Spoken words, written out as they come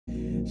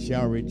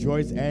shall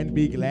rejoice and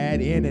be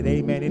glad in it.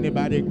 Amen.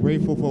 Anybody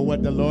grateful for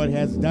what the Lord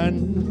has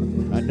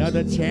done?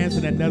 Another chance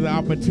and another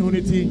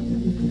opportunity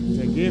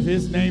to give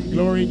his name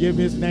glory, give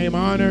his name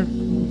honor.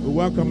 We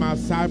welcome our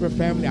cyber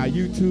family, our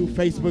YouTube,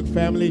 Facebook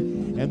family,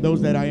 and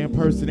those that are in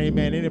person.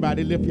 Amen.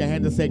 Anybody lift your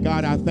hand and say,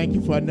 God, I thank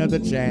you for another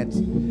chance.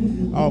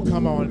 Oh,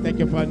 come on. Thank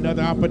you for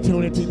another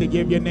opportunity to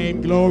give your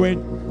name glory.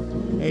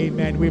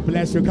 Amen. We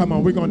bless you. Come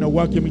on. We're going to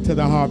welcome you to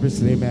the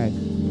harvest.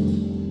 Amen.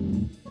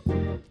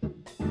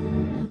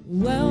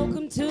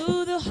 Welcome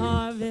to the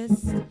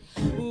harvest.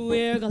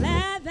 We're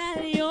glad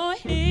that you're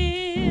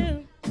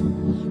here.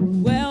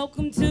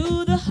 Welcome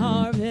to the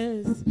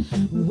harvest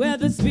where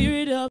the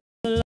Spirit of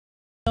the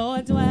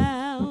Lord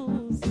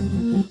dwells.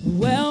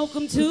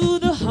 Welcome to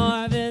the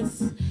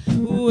harvest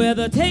where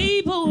the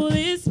table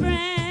is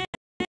spread.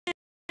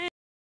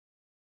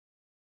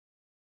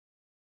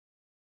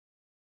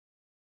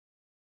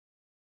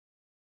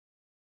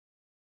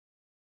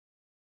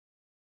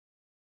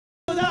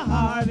 The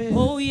harvest.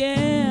 Oh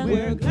yeah,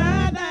 we're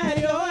glad that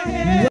you're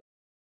here.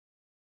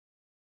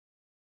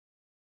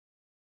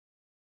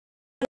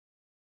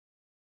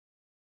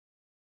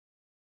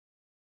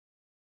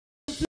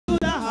 To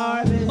the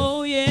harvest.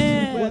 Oh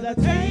yeah, where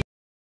the table.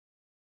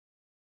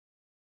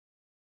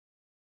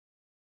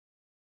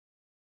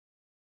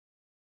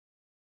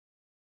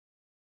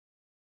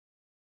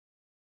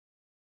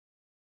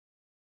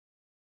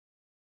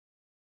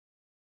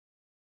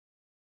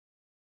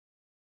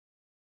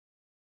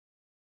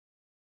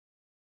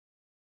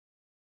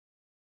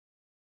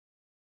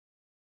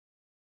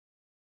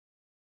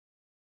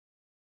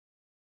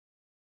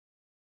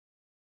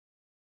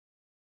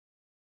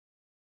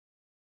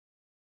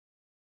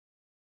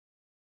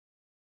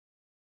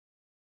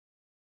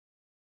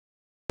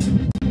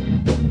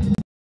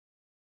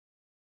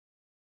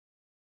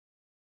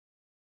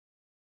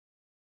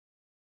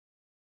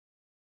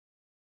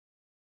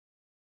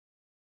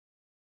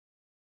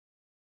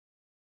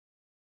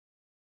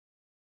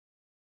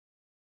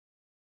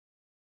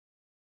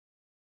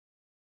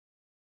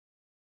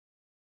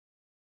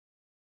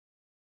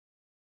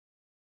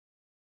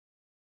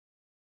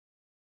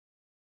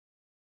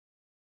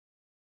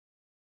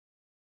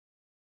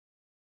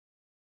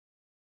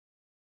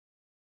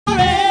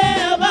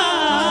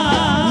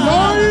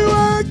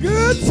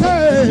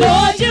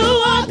 Lord, you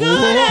are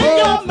good and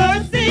your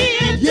mercy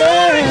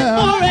endures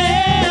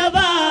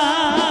forever.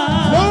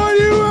 Lord,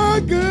 you are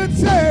good,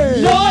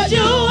 say. Lord,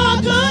 you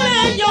are good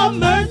and your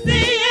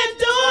mercy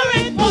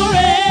enduring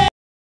forever.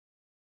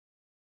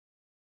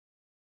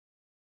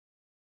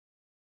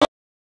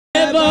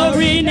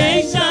 Every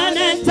nation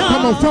and tongue.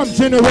 Come on, from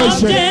generation.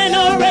 From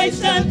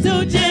generation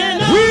to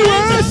generation. We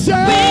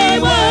worship. We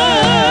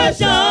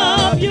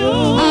worship you.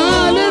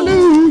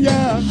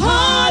 Hallelujah.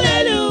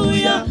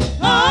 Hallelujah.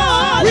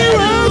 We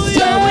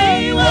worship.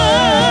 We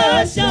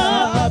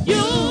worship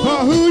you For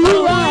who you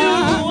are.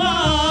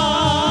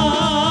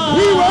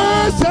 We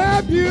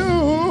worship you.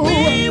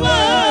 We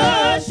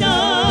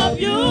worship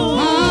you.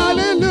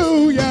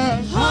 Hallelujah.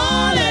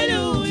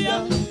 Hallelujah.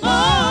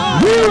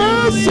 We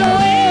worship.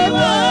 We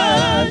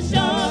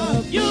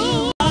worship you.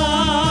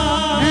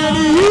 And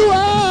you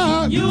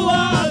are. You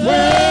are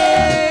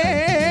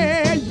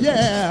Well,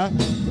 yeah.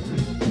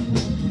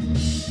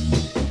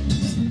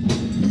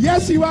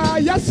 Yes, you are.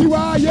 Yes, you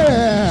are.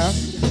 Yeah.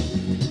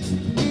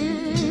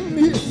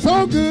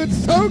 So good,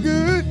 so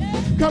good.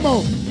 Come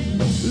on.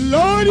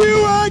 Lord,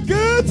 you are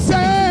good,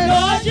 say.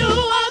 Lord, you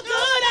are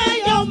good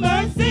and your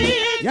mercy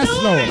Yes,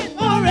 endures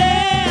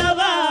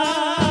forever.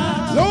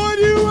 Lord,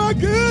 you are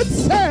good,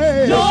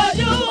 say. Lord,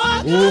 you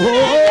are good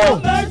and your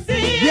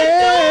mercy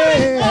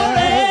endures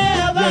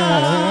forever.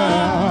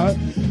 Yeah.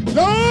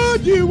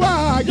 Lord, you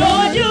are good.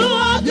 Lord, you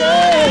are good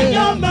and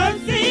your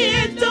mercy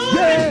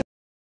endures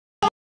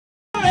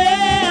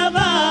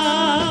forever.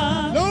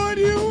 Lord,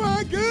 you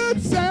are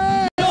good,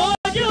 say. Lord,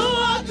 you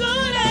are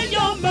good and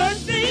your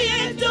mercy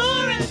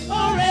endures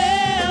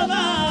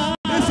forever.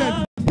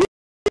 Listen,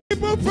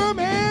 people from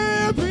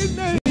every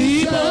nation.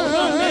 People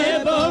from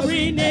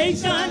every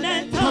nation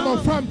and tongue. Come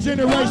on, from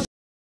generation.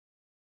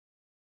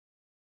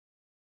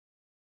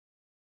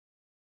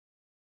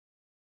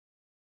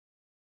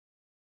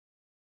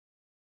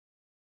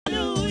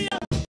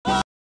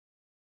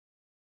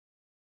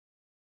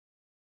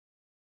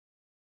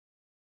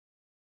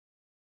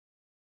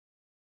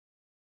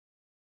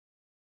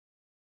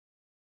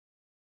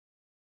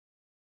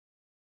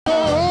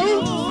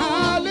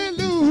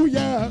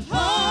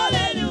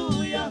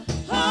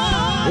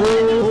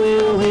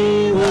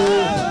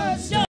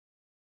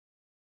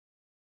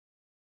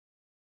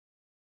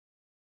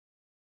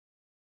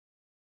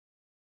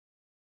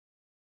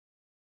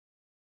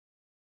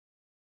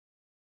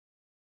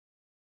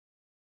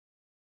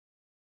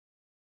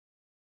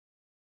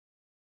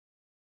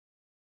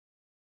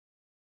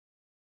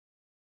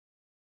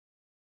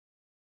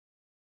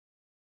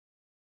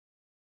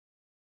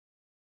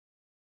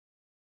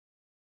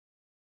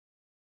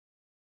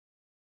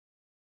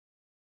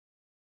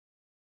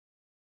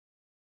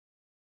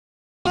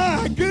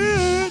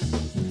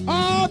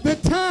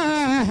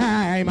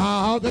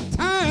 all the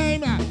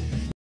time.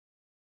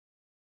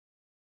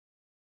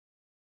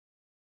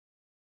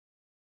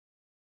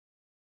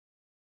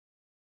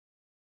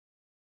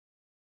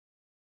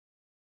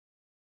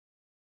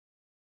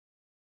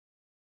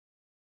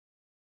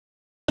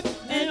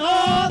 And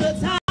all the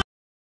time.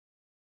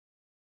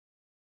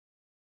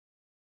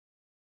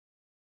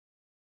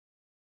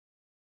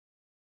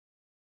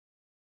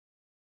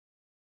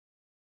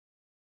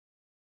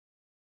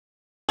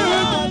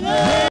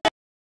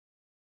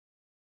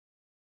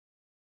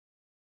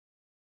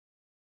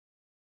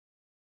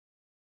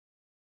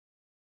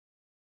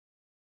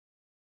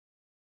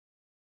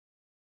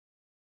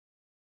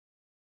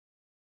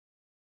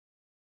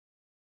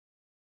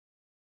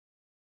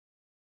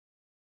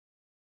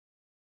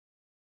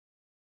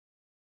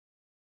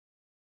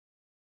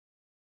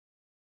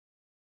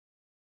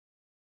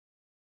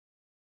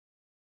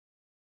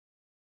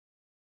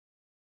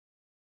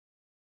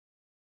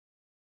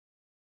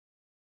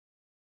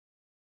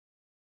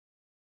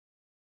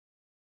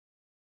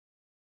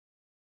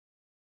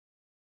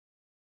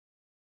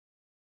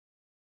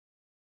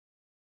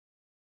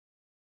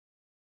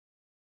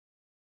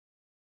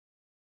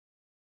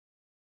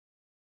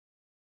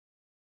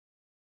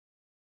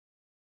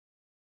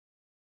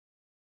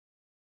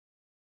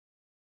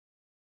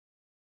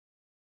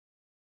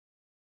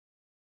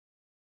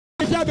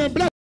 Together and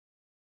bless.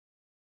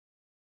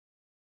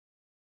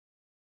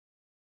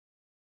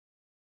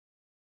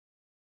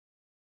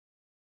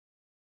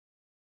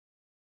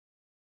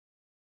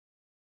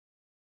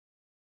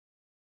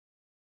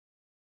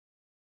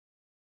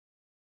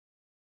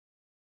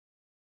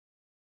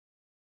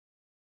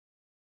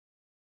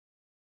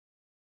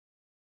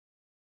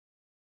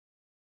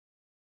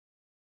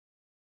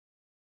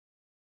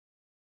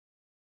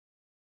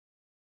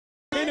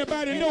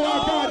 Anybody know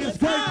our God is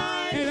great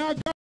and our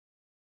God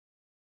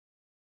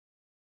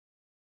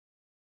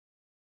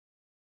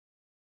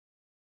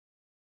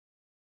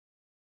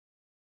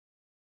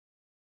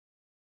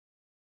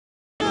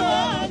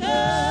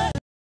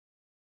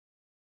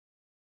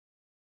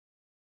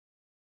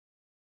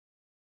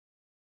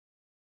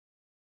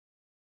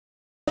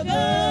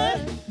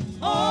Good.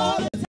 All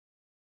the time.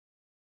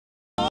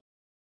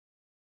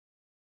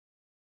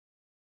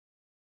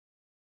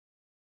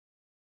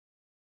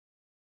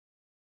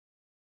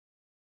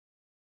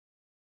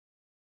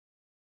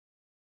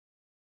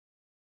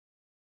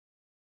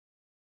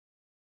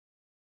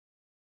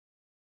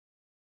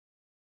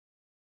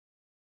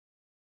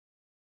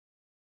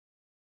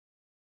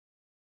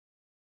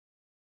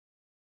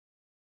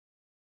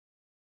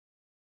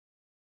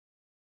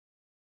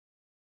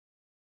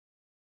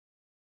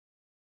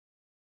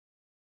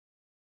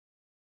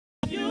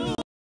 You.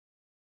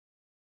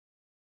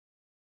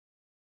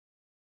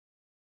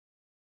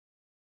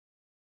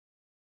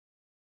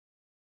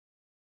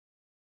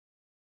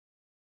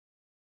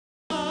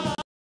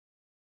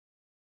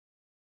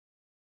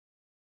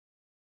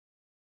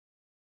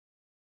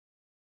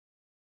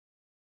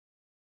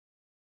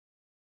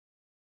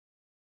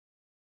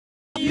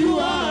 You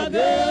are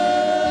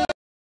good.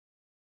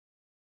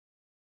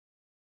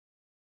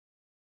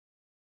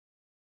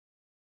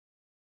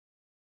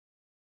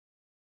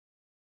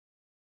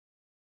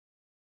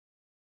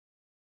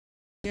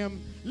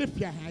 him. Lift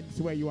your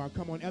hands where you are.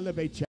 Come on,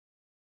 elevate your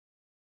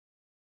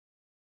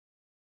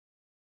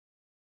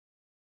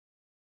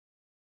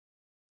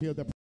feel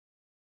the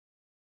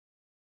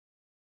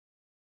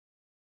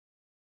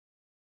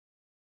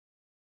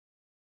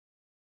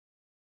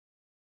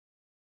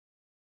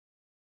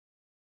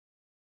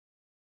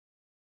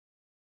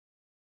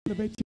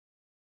elevate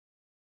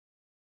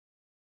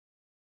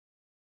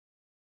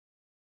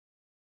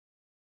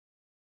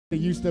the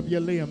use of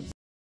your limbs.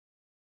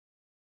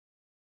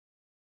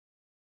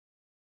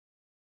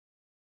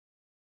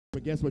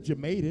 But guess what? You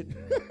made it.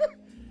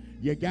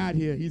 You got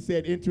here. He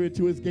said, enter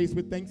into his gates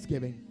with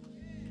thanksgiving.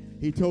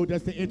 He told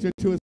us to enter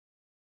into his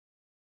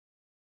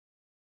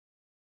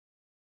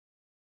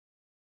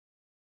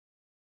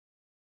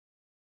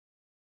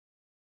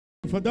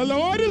for the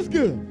Lord is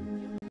good.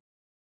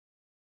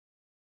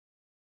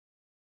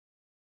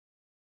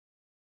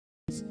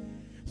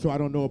 So I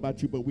don't know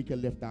about you, but we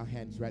can lift our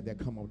hands right there.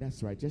 Come on,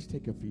 that's right. Just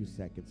take a few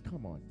seconds.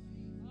 Come on.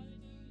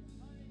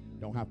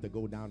 Don't have to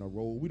go down a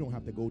road. We don't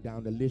have to go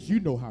down the list. You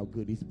know how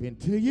good he's been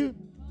to you.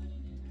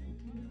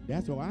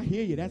 That's what I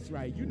hear you. That's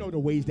right. You know the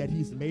ways that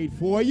he's made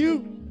for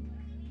you.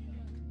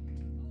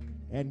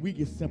 And we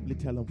just simply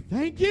tell him,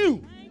 thank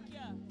you.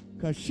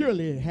 Because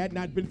surely it had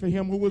not been for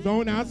him who was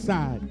on our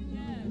side.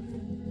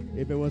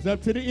 If it was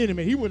up to the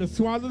enemy, he would have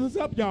swallowed us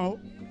up, y'all.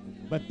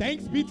 But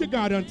thanks be to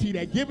God unto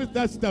that giveth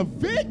us the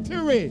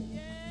victory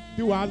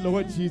through our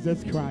Lord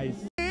Jesus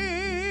Christ.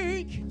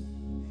 Thank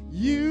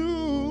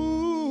you.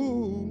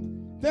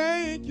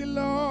 Thank you,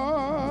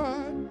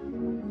 Lord.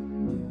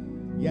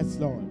 Yes,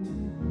 Lord.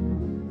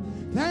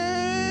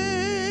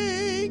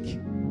 Thank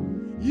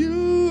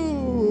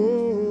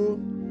you.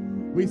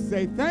 We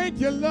say thank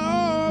you,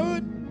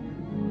 Lord.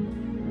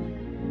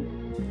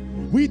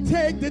 We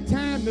take the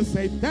time to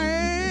say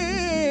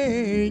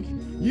thank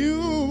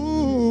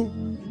you.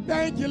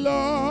 Thank you,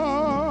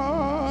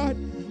 Lord.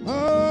 Oh,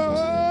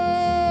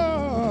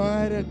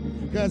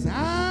 because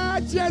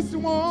I just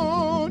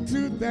want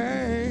to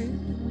thank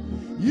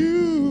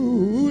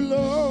you,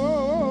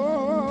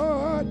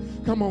 Lord.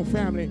 Come on,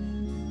 family.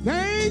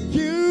 Thank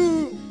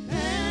you.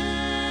 Thank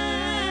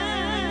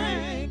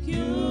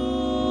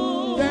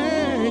you.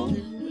 Thank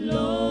you,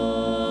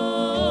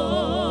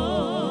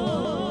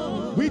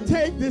 Lord. We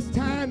take this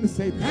time to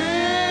say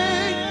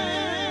thank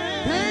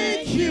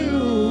you,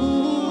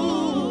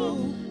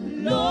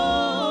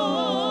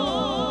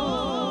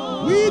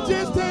 Lord. We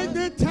just take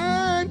the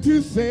time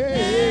to say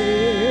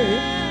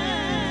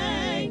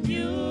thank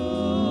you.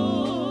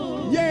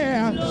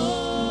 Yeah.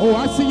 Lord. Oh,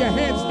 I see your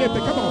hands lifted.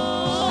 Come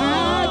on.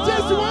 I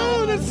just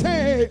want to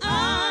say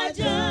I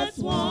just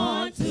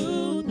want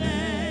to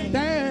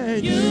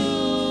thank you,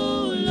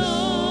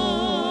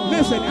 Lord.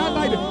 Listen, I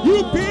like it.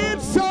 You've been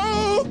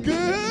so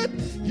good.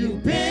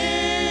 You've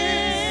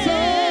been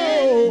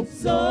so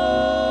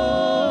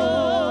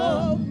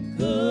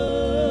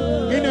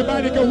good.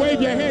 Anybody can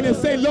wave your hand and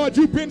say, Lord,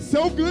 you've been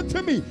so good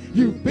to me.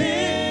 You've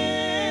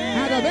been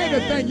out of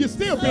anything. You've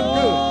still been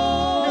good.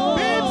 You've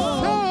been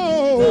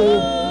so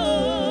good.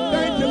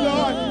 Thank you,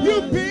 Lord.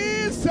 You've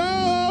been so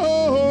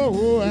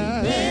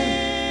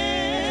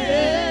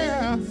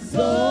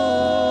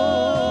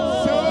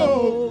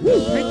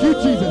Thank you,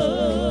 Jesus.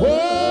 Whoa,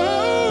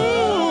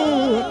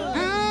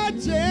 I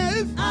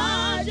just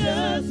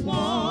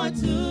want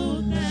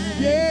to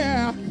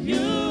thank you,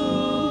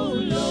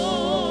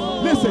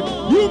 Lord. Listen,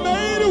 you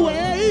made a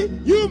way.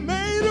 You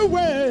made a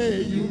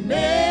way. You made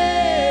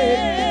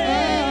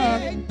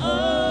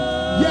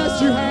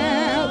yes, you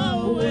have.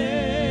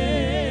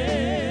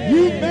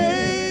 You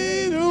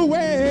made a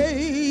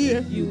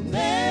way.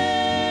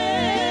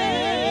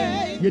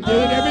 You did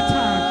it every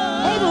time.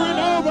 Over and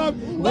over.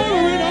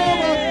 Over and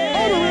over.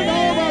 Over and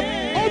over.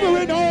 Over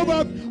and over.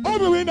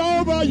 Over and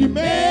over. You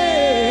made.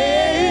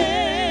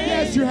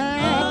 Yes, you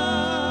have.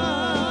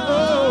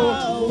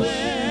 Oh.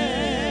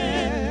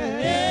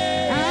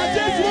 I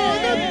just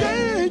want to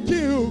thank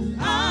you.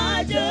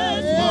 I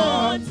just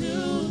want to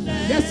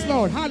thank Yes,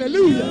 Lord.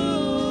 Hallelujah. you,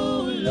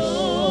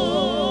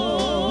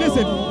 Lord.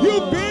 Listen,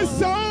 you've been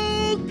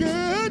so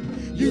good.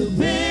 You've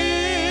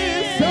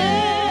been so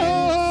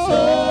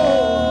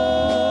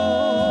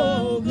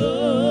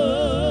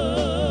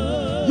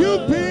good.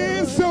 You've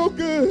been so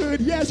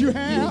good. Yes, you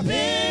have.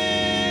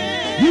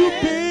 You've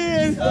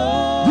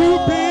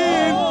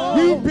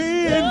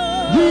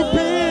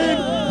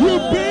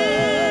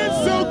been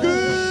so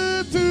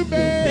good to me.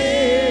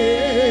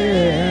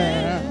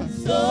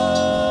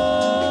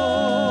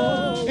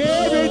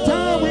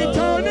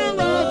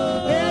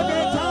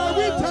 Every time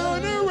we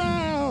turn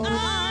around,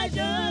 I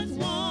just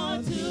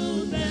want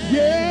to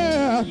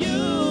thank you.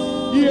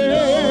 you.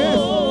 Yes.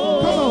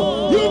 Come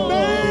on. You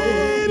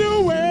made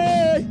a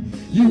way.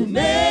 You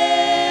made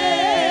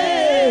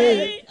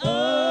a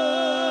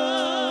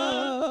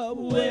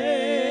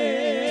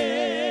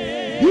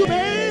way. You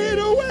made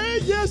a way.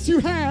 Yes, you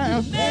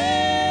have.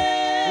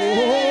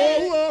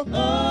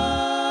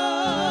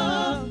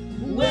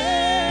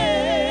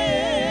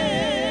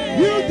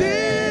 You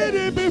did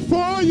it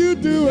before you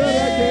do it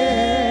again.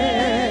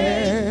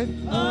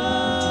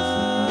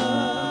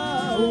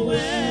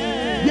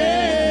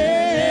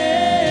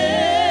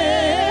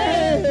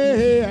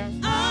 Yeah.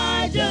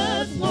 I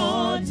just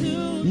want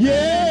to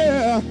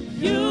Yeah.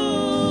 you,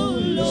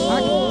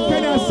 Lord.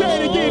 Can I say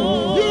it again?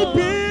 You've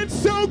been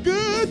so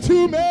good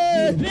to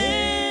me.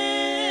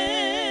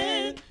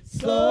 Been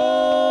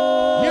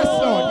so Yes,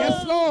 Lord.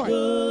 Yes, Lord.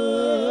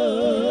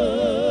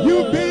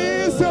 You've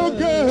been so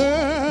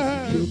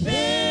good.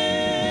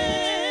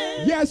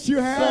 Yes, you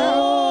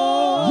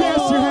have.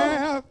 Yes, you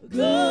have.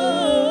 good.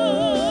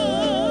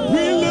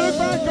 We look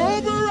back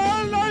over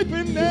our life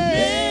and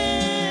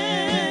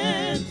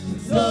then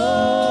So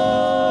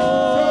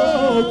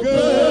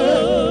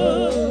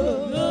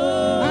good.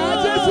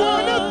 I just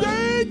want to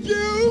thank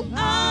you.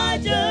 I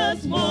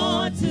just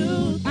want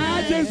to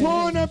I just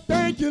want to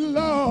thank you,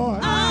 Lord.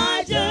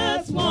 I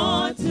just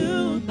want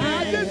to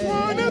I just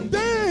want to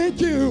thank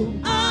you.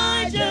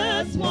 I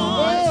just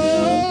want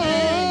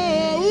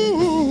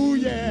Oh,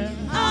 yeah.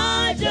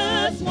 I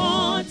just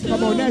want to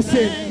Come on, that's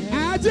it.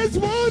 I just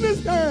want to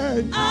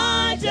thank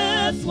I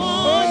just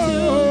want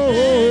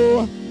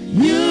oh,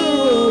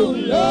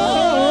 you,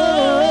 Lord.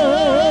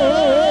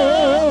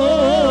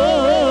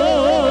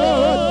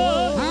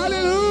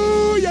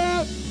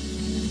 Hallelujah.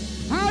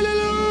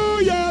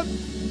 Hallelujah.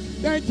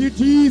 Thank you,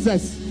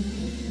 Jesus.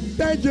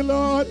 Thank you,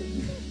 Lord.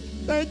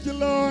 Thank you,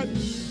 Lord.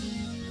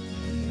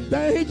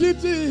 Thank you,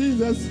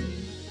 Jesus.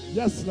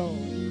 Yes, Lord.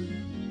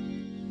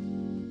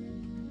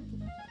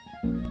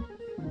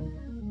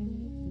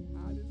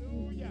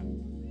 Hallelujah.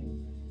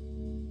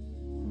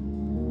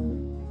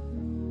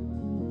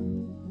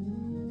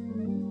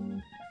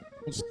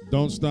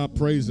 Don't stop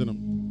praising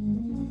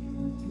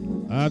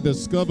him. I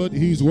discovered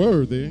he's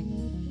worthy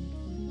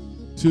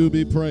to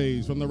be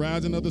praised. From the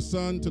rising of the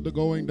sun to the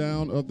going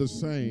down of the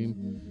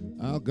same,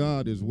 our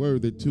God is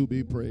worthy to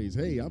be praised.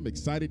 Hey, I'm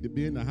excited to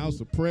be in the house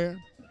of prayer.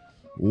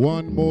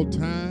 one more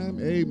time.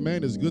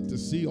 Amen. It's good to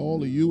see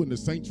all of you in the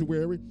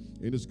sanctuary,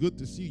 and it's good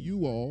to see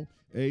you all.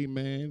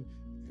 Amen.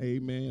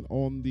 Amen.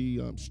 On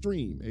the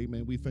stream.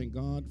 Amen. We thank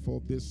God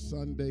for this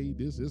Sunday.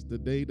 This is the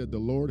day that the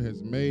Lord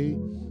has made.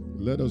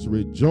 Let us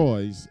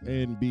rejoice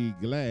and be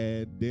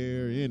glad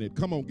therein it.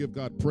 Come on, give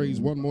God praise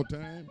one more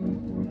time.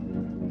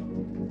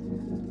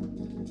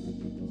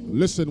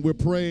 Listen, we're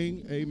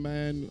praying,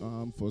 amen,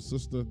 for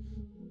Sister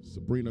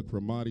Sabrina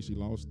Cremati. She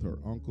lost her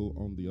uncle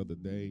on the other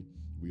day.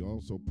 We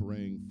also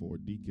praying for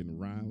Deacon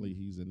Riley.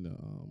 He's in the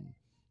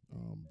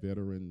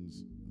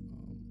Veterans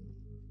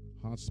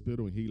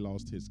Hospital, and he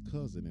lost his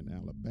cousin in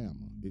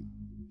Alabama.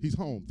 He's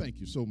home.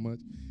 Thank you so much.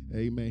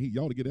 Amen.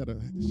 Y'all to get out a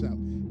shout.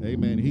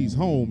 Amen. He's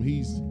home.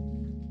 He's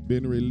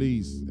been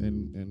released,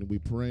 and we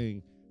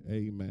praying,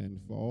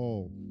 amen, for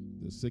all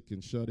the sick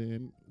and shut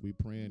in. We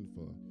praying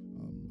for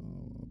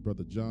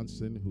Brother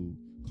Johnson, who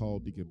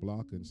called Deacon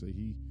Block and said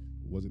he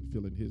wasn't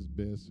feeling his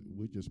best.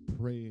 We're just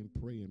praying.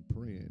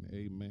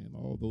 Amen.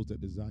 All those that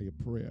desire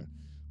prayer.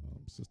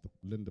 Sister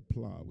Linda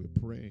Pla, we're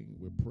praying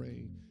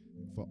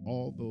for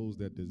all those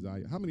that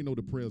desire. How many know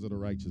the prayers of the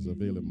righteous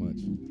availeth much?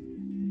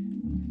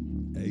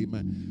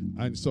 Amen.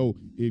 And so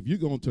if you're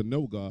going to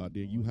know God,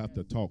 then you have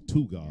to talk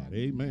to God.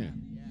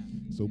 Amen.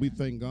 So we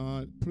thank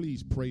God.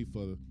 Please pray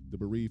for the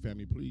bereaved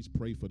family. Please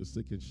pray for the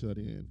sick and shut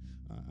in.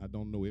 I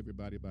don't know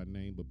everybody by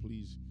name, but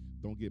please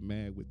don't get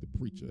mad with the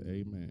preacher.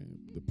 Amen.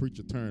 The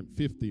preacher turned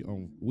 50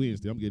 on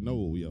Wednesday. I'm getting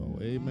old, y'all.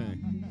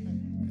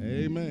 Amen.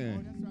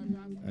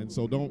 Amen. And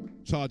so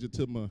don't charge it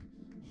to my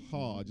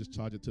heart. Just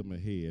charge it to my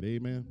head.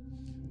 Amen.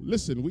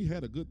 Listen, we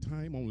had a good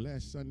time on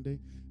last Sunday.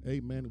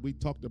 Amen. We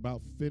talked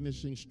about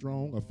finishing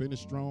strong or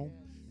finish strong.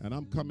 And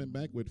I'm coming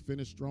back with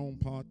Finish Strong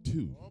Part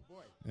 2.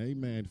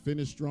 Amen.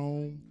 Finish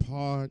Strong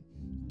Part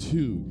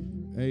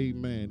 2.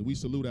 Amen. We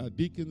salute our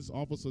deacons,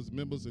 officers,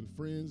 members, and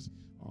friends.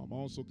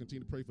 Also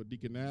continue to pray for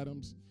Deacon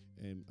Adams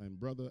and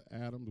Brother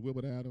Adams,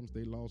 Wilbert Adams.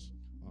 They lost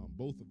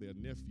both of their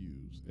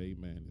nephews.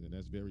 Amen. And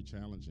that's very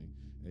challenging.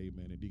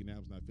 Amen. And Deacon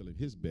Adams not feeling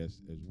his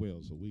best as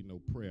well. So we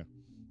know prayer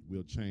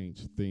will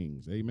change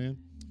things. Amen.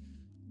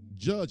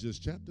 Judges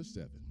chapter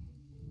 7.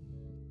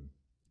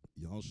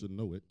 Y'all should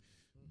know it.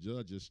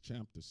 Judges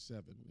chapter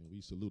 7. And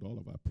we salute all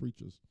of our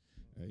preachers.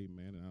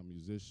 Amen. And our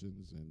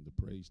musicians and the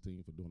praise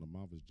team for doing a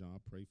marvelous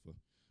job. Pray for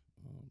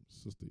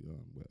Sister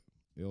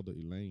Elder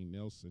Elaine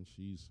Nelson.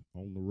 She's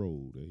on the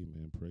road.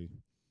 Amen. Pray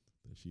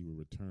that she will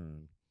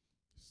return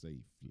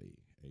safely.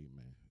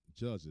 Amen.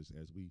 Judges,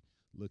 as we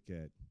look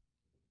at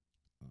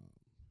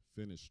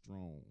Finish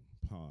Strong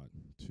Part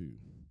 2.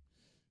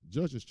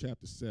 Judges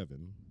chapter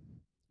 7,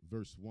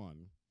 verse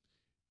 1.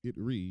 It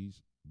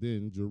reads,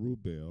 Then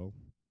Jerubbaal,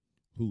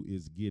 who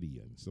is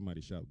Gideon.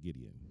 Somebody shout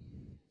Gideon.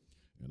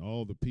 And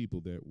all the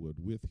people that were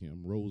with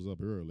him rose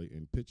up early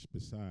and pitched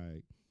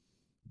beside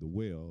the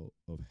well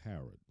of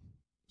Harod,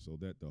 so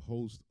that the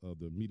host of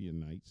the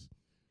Midianites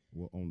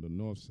were on the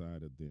north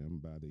side of them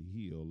by the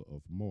hill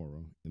of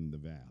Morah in the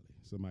valley.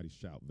 Somebody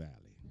shout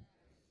valley.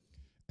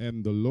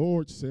 And the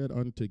Lord said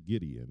unto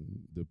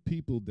Gideon, The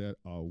people that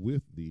are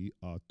with thee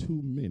are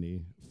too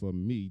many for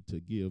me to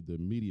give the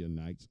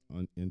Midianites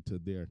into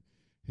their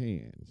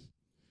hands,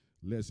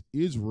 lest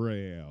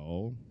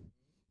Israel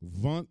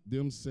vaunt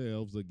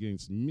themselves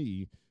against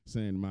me,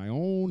 saying, My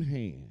own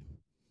hand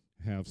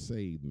have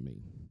saved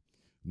me.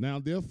 Now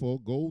therefore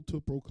go to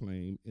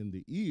proclaim in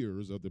the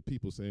ears of the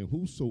people, saying,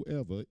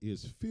 Whosoever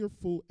is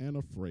fearful and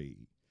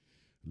afraid,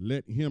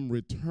 let him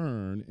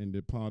return and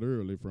depart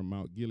early from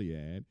Mount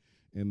Gilead.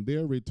 And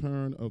there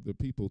return of the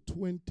people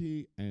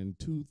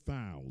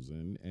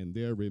 22,000, and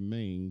there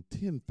remain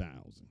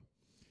 10,000.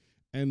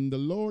 And the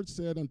Lord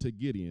said unto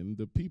Gideon,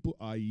 The people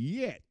are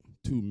yet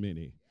too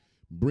many.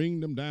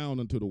 Bring them down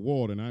unto the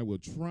water, and I will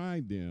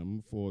try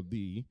them for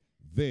thee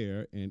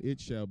there. And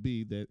it shall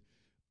be that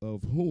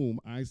of whom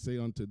I say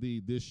unto thee,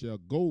 This shall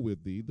go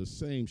with thee, the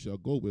same shall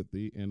go with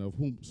thee. And of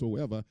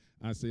whomsoever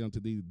I say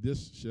unto thee,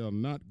 This shall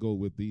not go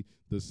with thee,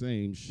 the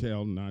same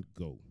shall not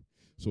go.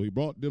 So he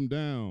brought the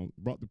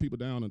people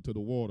down unto the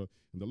water.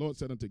 And the Lord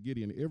said unto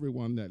Gideon,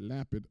 Everyone that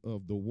lappeth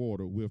of the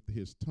water with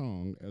his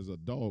tongue, as a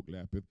dog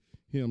lappeth,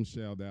 him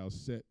shalt thou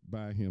set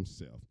by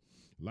himself.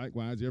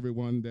 Likewise,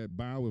 everyone that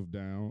boweth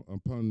down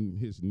upon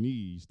his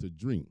knees to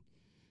drink.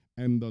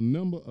 And the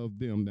number of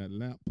them that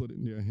lapped put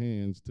in their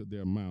hands to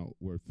their mouth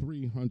were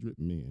 300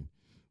 men.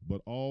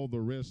 But all the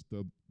rest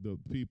of the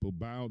people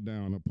bowed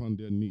down upon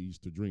their knees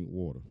to drink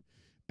water.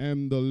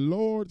 And the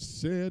Lord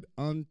said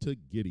unto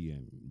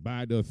Gideon,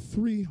 By the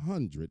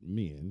 300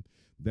 men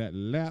that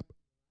lap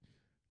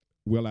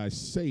will I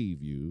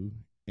save you,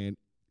 and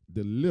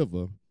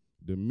deliver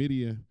the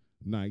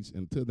Midianites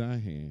into thy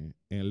hand,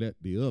 and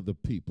let the other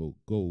people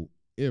go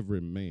every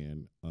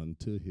man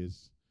unto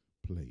his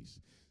place.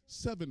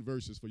 7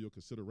 verses for your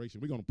consideration.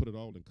 We're going to put it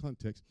all in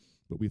context,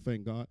 but we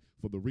thank God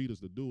for the readers,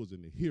 the doers,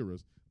 and the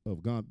hearers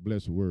of God's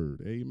blessed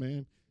word.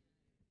 Amen.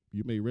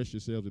 You may rest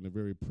yourselves in the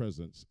very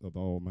presence of the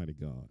Almighty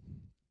God.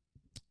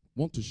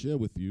 Want to share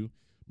with you,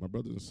 my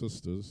brothers and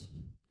sisters,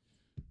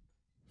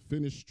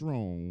 Finish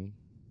Strong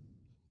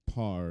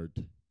Part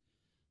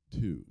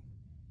 2.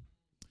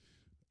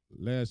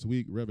 Last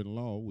week, Reverend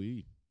Law,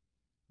 we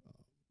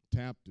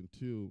tapped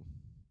into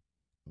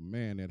a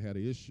man that had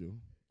an issue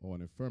or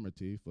an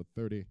infirmity for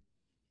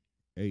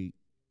 38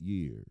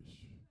 years.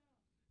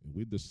 And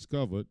we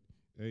discovered,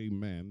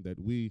 amen, that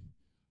we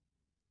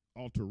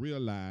ought to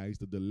realize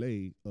the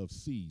delay of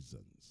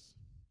seasons.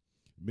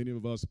 Many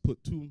of us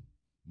put too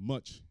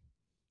much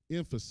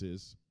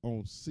emphasis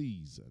on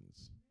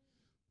seasons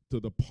to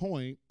the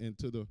point and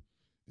to the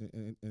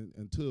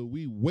until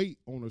we wait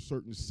on a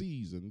certain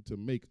season to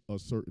make a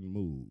certain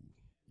move.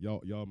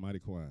 Y'all mighty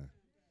quiet.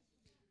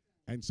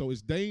 And so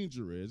it's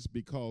dangerous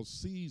because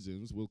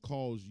seasons will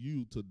cause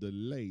you to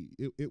delay.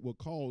 It will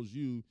cause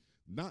you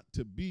not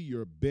to be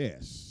your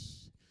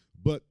best,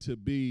 but to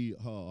be,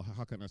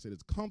 how can I say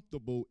this,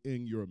 comfortable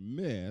in your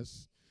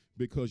mess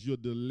because you're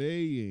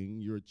delaying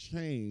your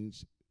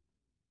change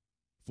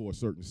for a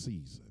certain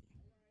season.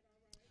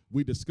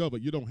 We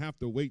discovered you don't have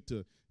to wait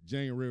to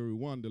January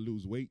 1 to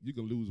lose weight. You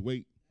can lose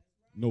weight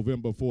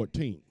November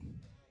 14th.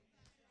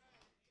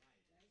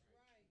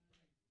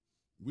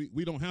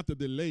 We don't have to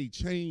delay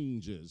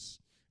changes,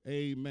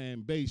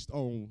 amen, based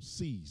on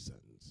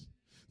seasons.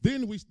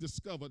 Then we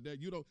discovered that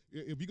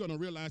if you're going to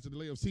realize the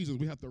delay of seasons,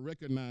 we have to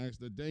recognize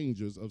the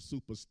dangers of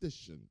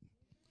superstition.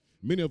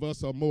 Many of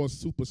us are more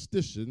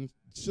superstitious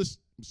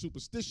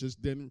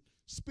than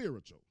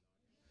spiritual.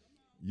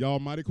 Y'all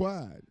mighty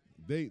quiet.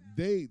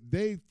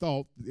 They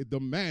thought the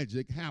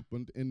magic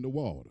happened in the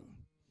water.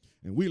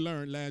 And we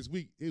learned last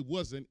week it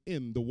wasn't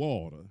in the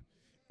water.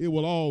 It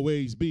will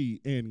always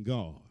be in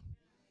God.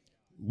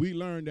 We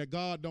learned that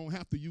God don't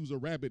have to use a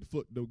rabbit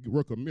foot to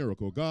work a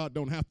miracle. God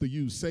don't have to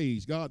use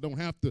sage. God don't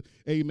have to,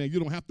 amen, you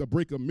don't have to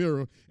break a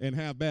mirror and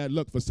have bad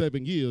luck for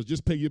 7 years.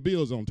 Just pay your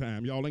bills on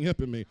time. Y'all ain't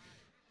helping me.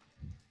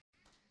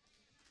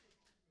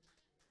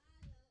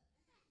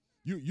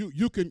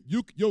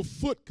 Your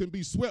foot can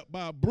be swept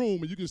by a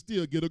broom and you can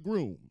still get a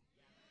groom.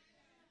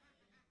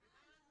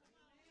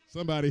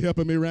 Somebody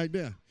helping me right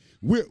there.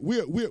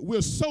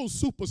 We're so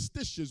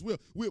superstitious.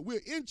 We're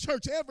in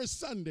church every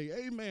Sunday,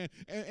 amen.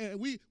 And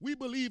we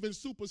believe in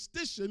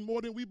superstition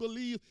more than we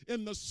believe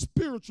in the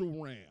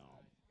spiritual realm.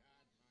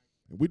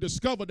 And we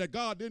discovered that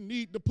God didn't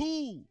need the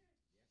pool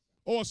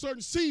or a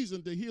certain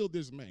season to heal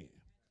this man.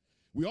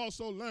 We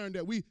also learned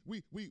that we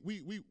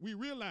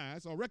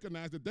realize or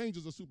recognize the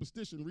dangers of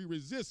superstition. We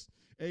resist,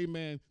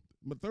 amen.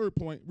 My third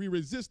point, we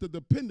resist the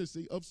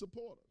dependency of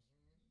supporters.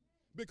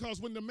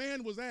 Because when the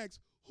man was asked,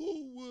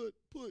 who would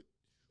put,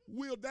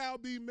 will thou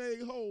be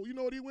made whole? You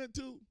know what he went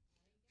to?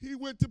 He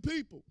went to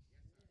people.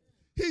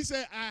 He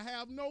said, I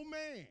have no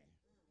man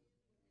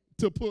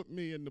to put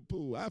me in the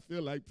pool. I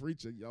feel like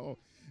preaching, y'all.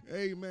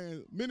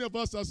 Amen. Many of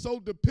us are so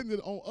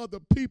dependent on other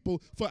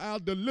people for our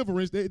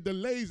deliverance that it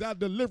delays our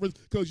deliverance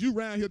because you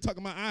around here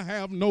talking about I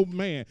have no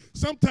man.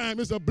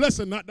 Sometimes it's a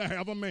blessing not to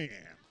have a man.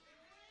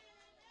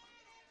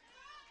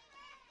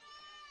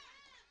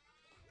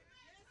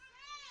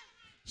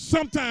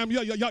 Sometimes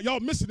y'all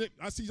missing it.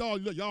 I see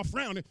y'all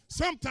frowning.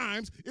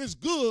 Sometimes it's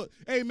good,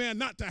 amen,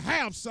 not to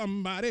have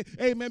somebody,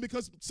 amen,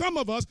 because some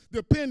of us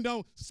depend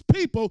on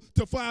people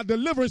for our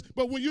deliverance,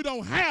 but when you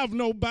don't have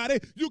nobody,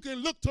 you can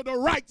look to the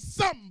right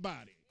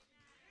somebody.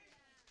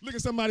 Look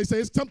at somebody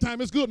say,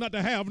 sometimes it's good not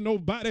to have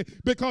nobody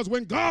because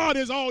when God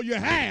is all you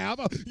have,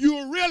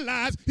 you'll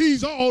realize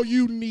he's all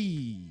you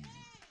need.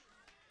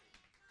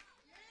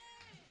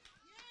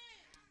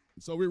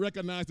 So we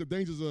recognize the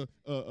dangers of,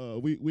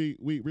 we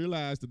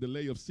realize the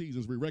delay of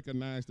seasons. We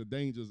recognize the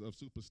dangers of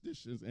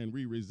superstitions, and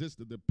we resist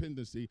the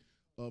dependency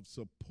of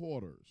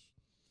supporters.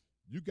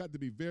 You got to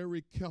be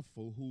very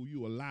careful who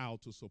you allow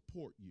to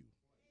support you.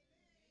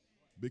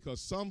 Because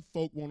some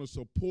folk want to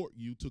support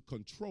you to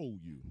control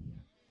you.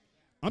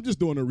 I'm just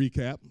doing a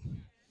recap.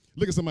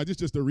 Look at somebody,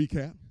 just a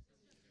recap.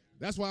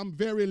 That's why I'm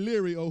very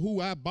leery of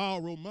who I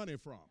borrow money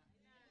from.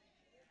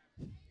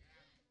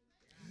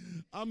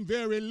 I'm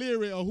very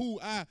leery of who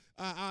I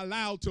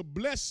allow to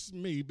bless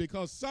me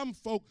because some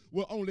folk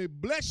will only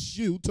bless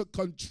you to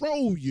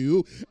control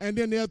you, and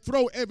then they'll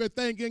throw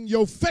everything in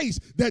your face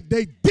that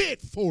they did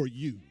for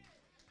you.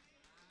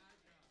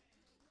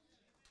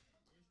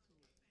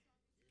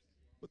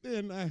 But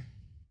then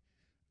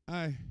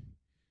I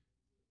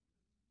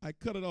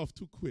cut it off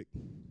too quick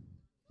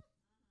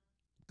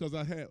because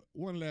I had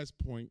one last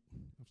point. I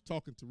was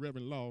talking to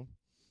Reverend Law.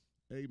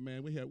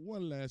 Amen. We had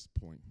one last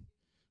point.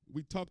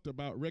 We talked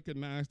about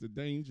recognize the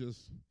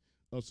dangers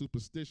of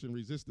superstition,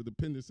 resist the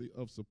dependency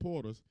of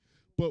supporters,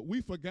 but we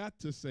forgot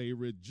to say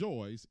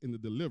rejoice in the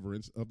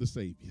deliverance of the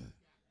Savior.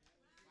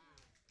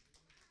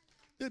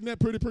 Isn't that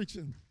pretty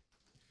preaching?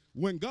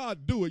 When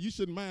God do it, you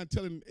shouldn't mind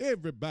telling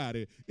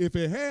everybody, if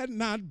it had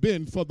not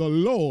been for the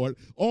Lord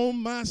on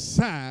my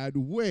side,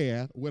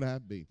 where would I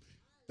be?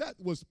 that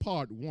was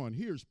part 1.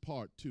 Here's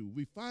part 2.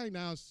 We find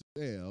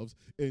ourselves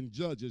in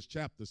Judges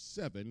chapter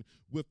 7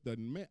 with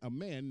a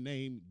man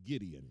named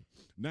Gideon.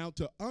 Now,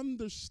 to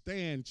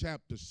understand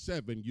chapter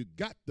 7, you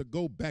got to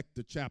go back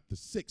to chapter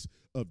 6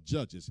 of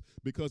Judges,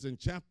 because in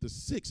chapter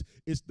 6,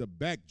 it's the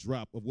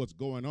backdrop of what's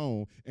going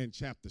on in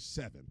chapter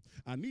 7.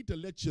 I need to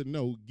let you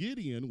know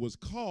Gideon was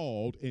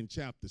called in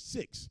chapter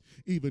 6,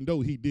 even though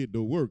he did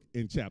the work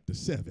in chapter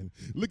 7.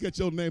 Look at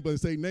your neighbor and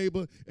say,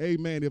 neighbor,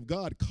 amen, if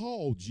God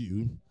called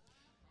you,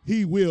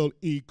 he will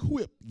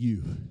equip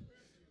you.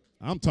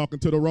 I'm talking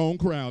to the wrong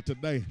crowd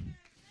today.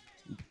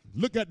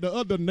 Look at the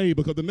other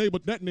neighbor, because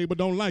that neighbor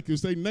don't like you.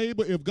 Say,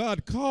 neighbor, if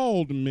God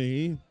called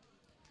me,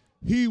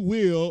 he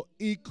will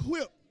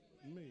equip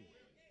me.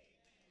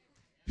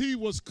 He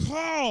was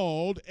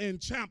called in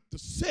chapter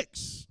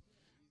 6.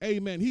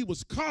 Amen. He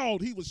was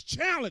called, he was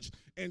challenged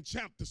in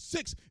chapter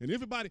 6. And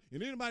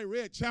anybody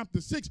read chapter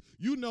 6,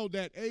 you know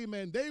that,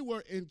 amen, they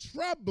were in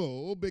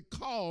trouble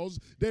because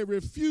they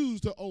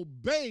refused to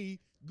obey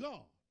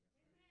God.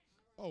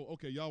 Oh,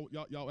 okay,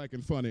 y'all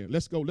acting funny.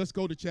 Let's go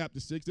to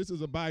chapter 6. This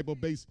is a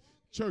Bible-based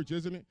church,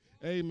 isn't it?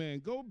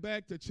 Amen. Go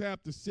back to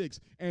chapter 6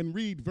 and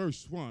read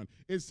verse 1.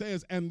 It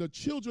says, and the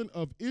children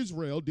of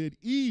Israel did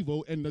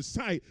evil in the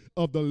sight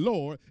of the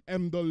Lord,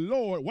 and the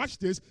Lord, watch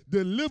this,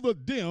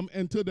 delivered them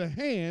into the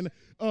hand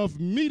of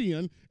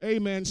Midian,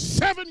 amen,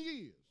 7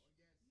 years.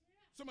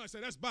 Somebody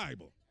say, that's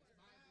Bible.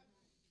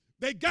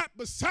 They got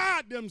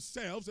beside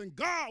themselves, and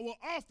God will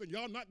often,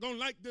 y'all not going to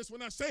like this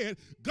when I say it,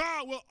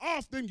 God will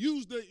often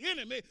use the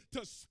enemy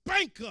to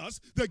spank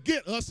us to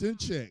get us in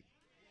check.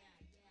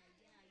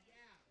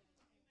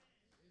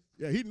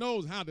 Yeah, he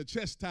knows how to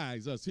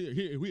chastise us.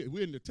 Here,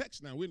 we're in the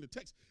text now. We're in the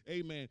text.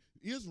 Amen.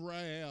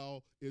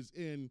 Israel is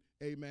in,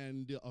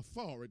 amen, the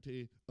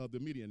authority of the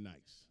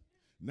Midianites.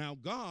 Now,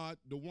 God,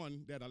 the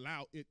one that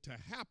allowed it to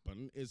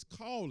happen, is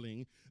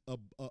calling a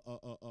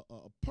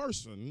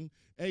person,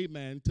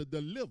 amen, to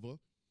deliver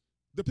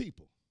the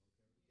people.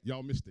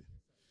 Y'all missed it.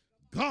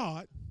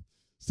 God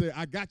said,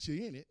 I got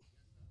you in it.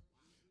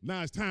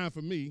 Now it's time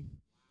for me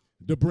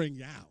to bring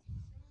you out.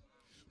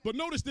 But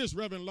notice this,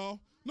 Reverend Law.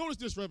 Notice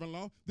this, Reverend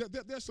Law.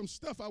 There's some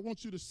stuff I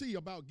want you to see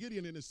about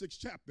Gideon in the 6th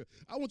chapter.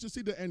 I want you to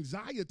see the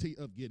anxiety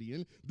of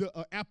Gideon, the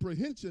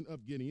apprehension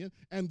of Gideon,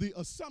 and the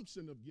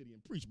assumption of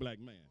Gideon. Preach, black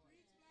man.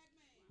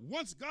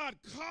 Once God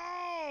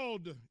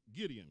called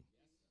Gideon,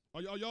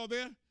 are y'all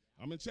there?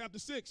 I'm in chapter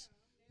 6.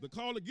 The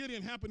call of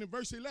Gideon happened in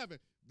verse 11.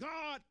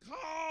 God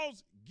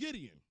calls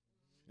Gideon.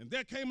 And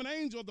there came an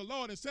angel of the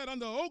Lord and sat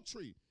under an oak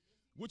tree,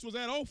 which was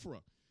at Ophrah,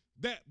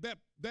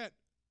 that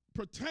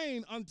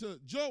pertained unto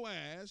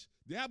Joash,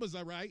 the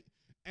Abiezrite,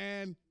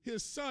 and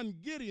his son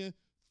Gideon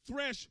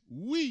threshed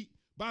wheat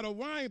by the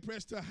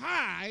winepress to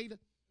hide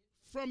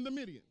from the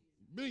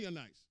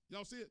Midianites.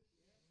 Y'all see it?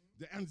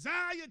 The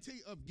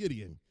anxiety of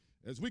Gideon.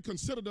 As we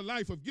consider the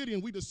life of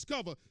Gideon, we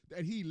discover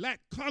that he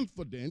lacked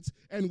confidence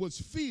and was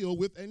filled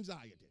with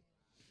anxiety.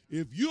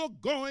 If you're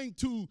going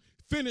to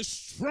finish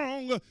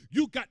strong,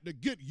 you got to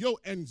get your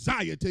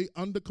anxiety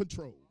under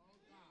control.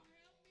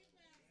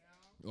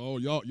 Oh,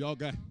 y'all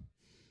got.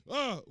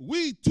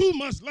 We too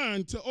must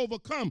learn to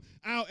overcome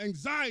our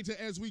anxiety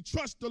as we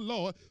trust the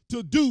Lord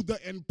to do the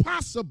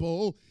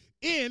impossible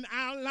in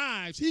our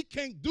lives. He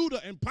can't do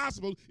the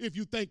impossible if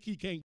you think he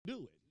can't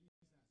do it.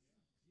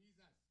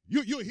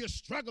 You're here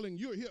struggling.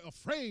 You're here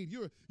afraid.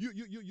 You're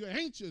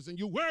anxious and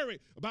you're worried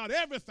about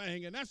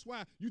everything. And that's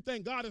why you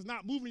think God is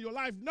not moving your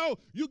life. No,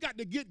 you got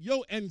to get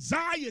your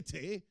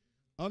anxiety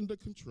under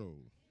control.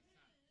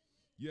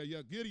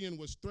 Yeah, Gideon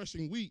was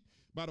threshing wheat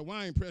by the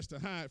winepress to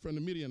hide from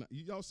the Midian.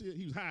 Y'all see it?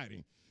 He was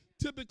hiding.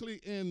 Typically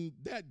in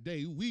that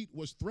day, wheat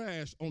was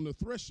thrashed on the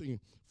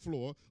threshing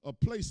floor, a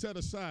place set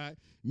aside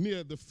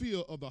near the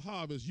field of the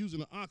harvest,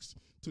 using an ox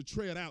to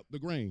tread out the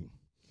grain.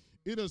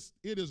 It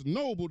is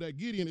noble that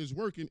Gideon is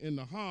working in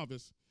the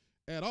harvest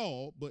at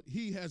all, but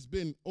he has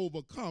been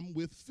overcome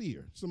with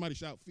fear. Somebody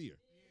shout fear.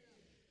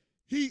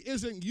 He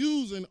isn't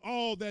using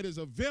all that is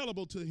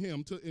available to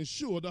him to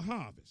ensure the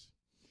harvest.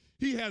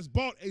 He has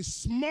bought a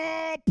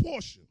small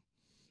portion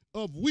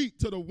of wheat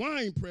to the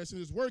winepress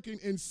and is working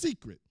in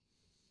secret,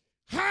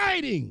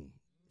 hiding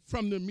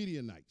from the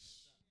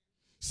Midianites.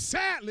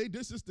 Sadly,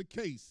 this is the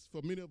case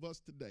for many of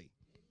us today.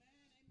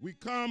 We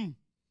come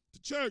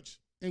to church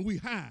and we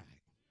hide.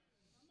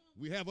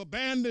 We have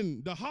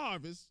abandoned the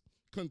harvest,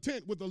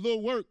 content with a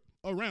little work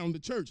around the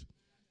church,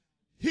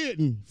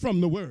 hidden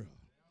from the world.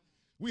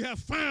 We have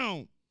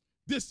found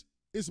this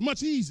is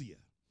much easier.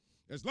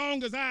 As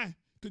long as I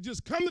could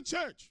just come to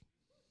church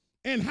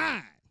and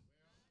hide,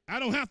 I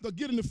don't have to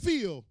get in the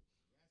field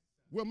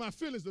where my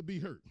feelings will be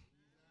hurt.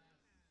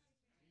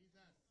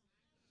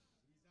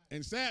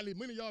 And sadly,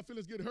 many of y'all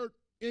feelings get hurt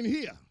in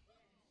here.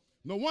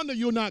 No wonder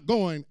you're not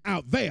going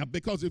out there,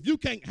 because if you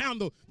can't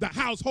handle the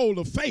household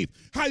of faith,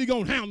 how you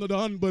going to handle the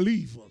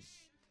unbelievers?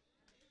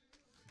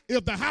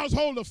 If the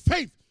household of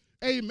faith,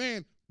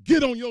 amen,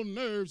 get on your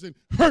nerves and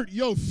hurt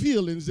your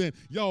feelings and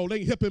y'all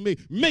ain't helping me,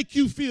 make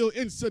you feel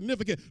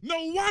insignificant,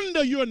 no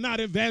wonder you're not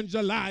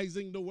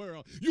evangelizing the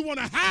world. You want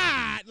to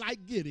hide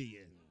like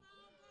Gideon.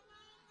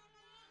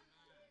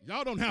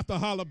 Y'all don't have to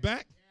holler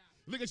back.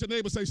 Look at your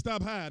neighbor, say,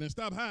 stop hiding,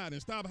 stop hiding,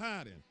 stop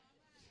hiding.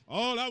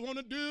 All I want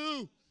to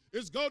do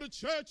is go to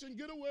church and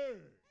get a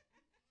word.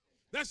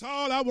 That's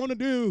all I want to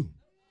do.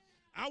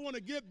 I want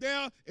to get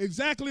there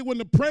exactly when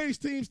the praise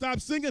team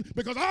stops singing,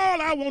 because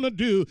all I want to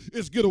do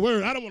is get a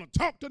word. I don't want to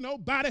talk to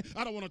nobody.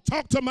 I don't want to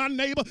talk to my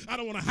neighbor. I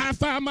don't want to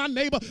high-five my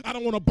neighbor. I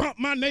don't want to bump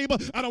my neighbor.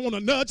 I don't want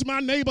to nudge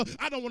my neighbor.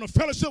 I don't want to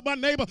fellowship my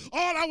neighbor.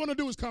 All I want to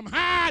do is come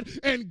hide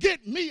and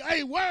get me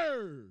a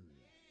word.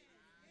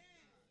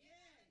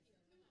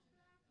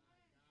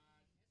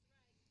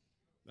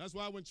 That's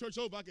why when church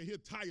over, I can hear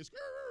tires.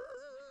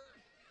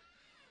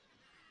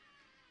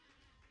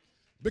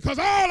 Because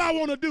all I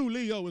want to do,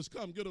 Leo, is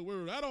come get a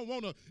word. I don't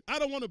want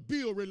to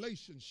build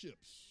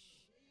relationships.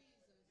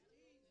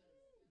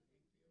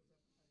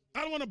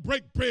 I don't want to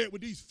break bread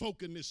with these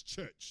folk in this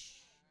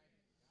church.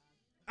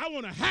 I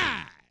want to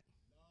hide.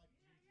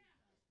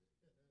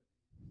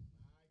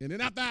 And then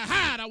after I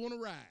hide, I want to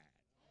ride.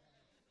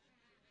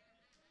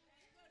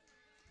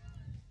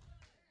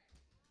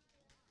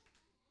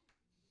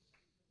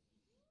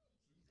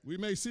 We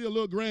may see a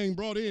little grain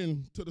brought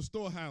in to the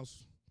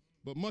storehouse,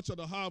 but much of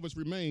the harvest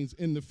remains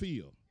in the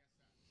field.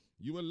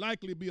 You will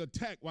likely be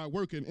attacked while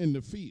working in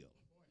the field,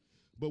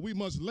 but we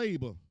must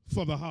labor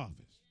for the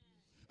harvest.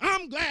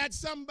 I'm glad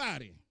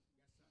somebody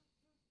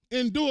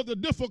endured the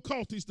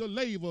difficulties to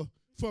labor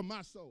for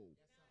my soul.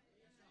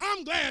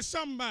 I'm glad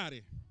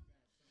somebody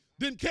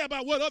didn't care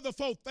about what other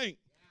folk think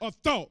or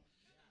thought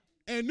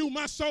and knew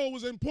my soul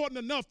was important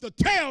enough to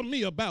tell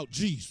me about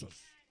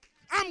Jesus.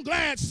 I'm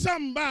glad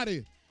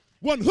somebody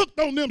wasn't hooked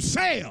on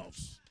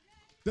themselves.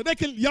 That they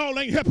can, y'all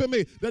ain't helping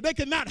me, that they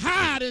cannot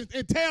hide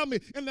and tell me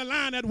in the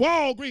line at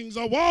Walgreens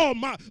or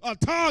Walmart or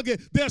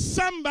Target, there's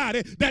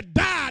somebody that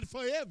died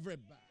for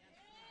everybody.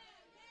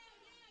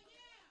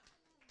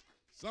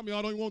 Some of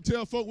y'all don't even want to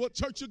tell folk what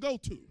church you go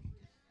to.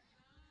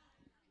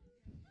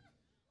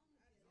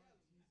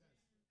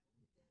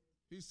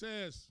 He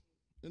says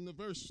in the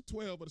verse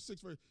 12 of the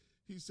 6th verse,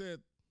 he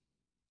said,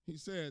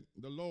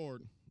 the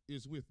Lord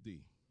is with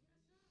thee.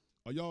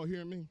 Are y'all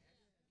hearing me?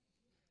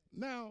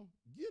 Now,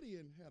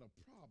 Gideon had a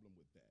problem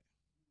with that.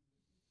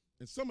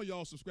 And some of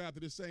y'all subscribe to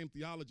this same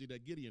theology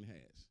that Gideon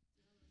has.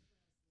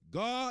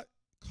 God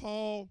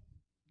called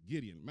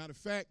Gideon. Matter of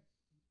fact,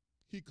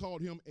 he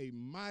called him a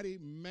mighty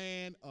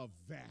man of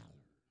valor.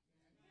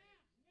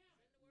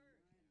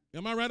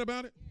 Am I right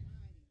about it?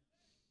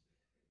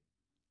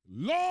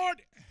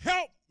 Lord,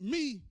 help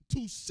me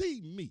to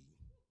see me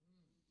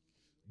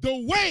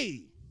the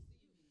way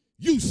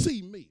you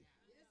see me.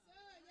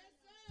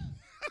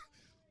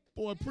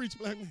 Boy, preach,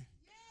 black man.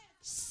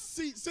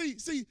 See,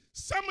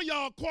 some of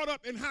y'all caught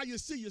up in how you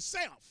see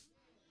yourself.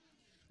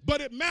 But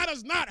it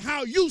matters not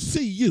how you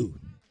see you.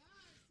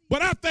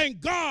 But I thank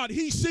God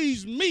he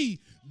sees me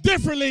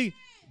differently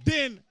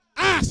than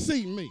I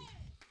see me.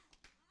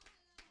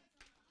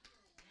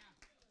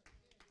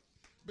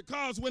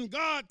 Because when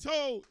God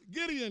told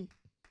Gideon,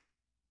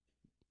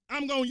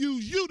 I'm going to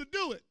use you to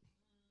do it,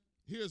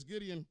 here's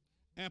Gideon's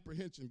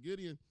apprehension.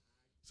 Gideon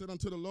said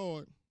unto the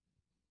Lord,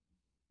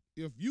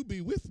 if you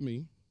be with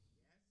me,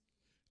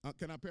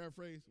 can I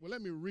paraphrase? Well,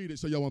 let me read it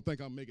so y'all won't think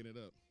I'm making it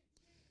up.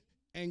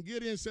 And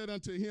Gideon said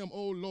unto him,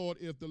 O Lord,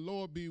 if the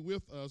Lord be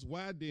with us,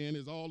 why then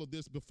is all of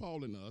this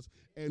befalling us?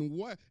 And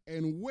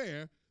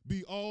where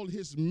be all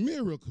his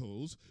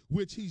miracles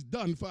which he's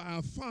done for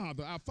our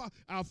father?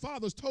 Our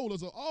fathers told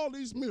us of all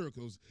these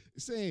miracles,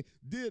 saying,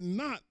 did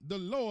not the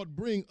Lord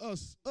bring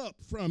us up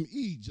from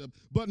Egypt?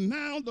 But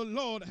now the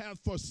Lord hath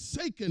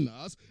forsaken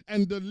us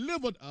and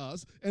delivered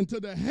us into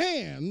the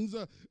hands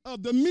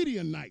of the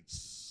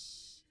Midianites.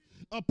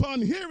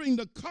 Upon hearing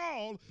the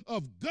call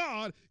of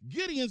God,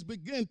 Gideon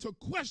began to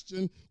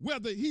question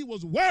whether he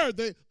was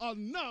worthy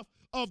enough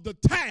of the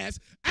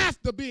task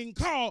after being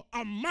called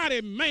a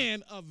mighty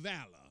man of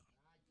valor.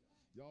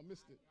 Y'all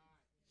missed it.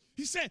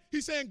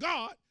 He's saying,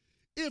 God,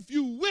 if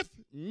you with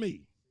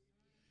me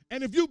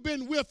and if you've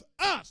been with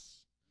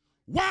us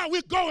while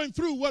we're going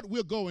through what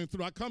we're going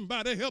through, I come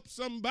by to help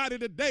somebody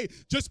today.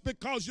 Just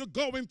because you're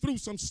going through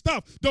some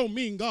stuff don't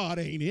mean God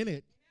ain't in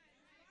it.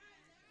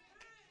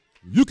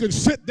 You can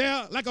sit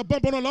there like a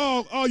bump on a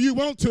log all you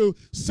want to.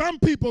 Some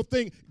people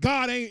think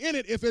God ain't in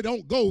it if it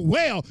don't go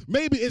well.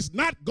 Maybe it's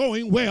not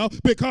going well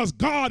because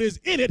God is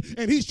in it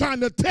and he's trying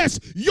to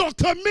test your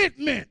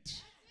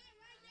commitment.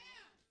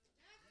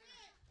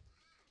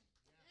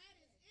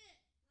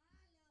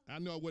 I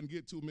know I wouldn't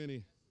get too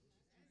many.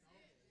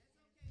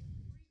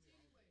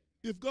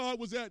 If God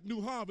was at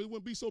New Harvard, it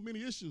wouldn't be so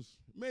many issues.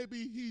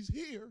 Maybe he's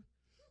here,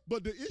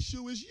 but the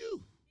issue is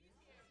you.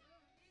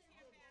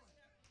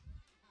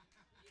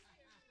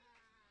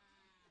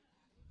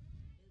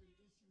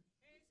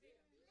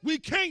 We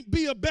can't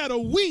be a better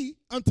we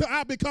until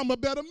I become a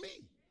better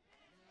me.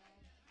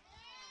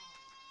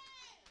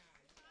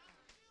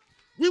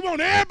 We want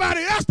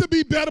everybody else to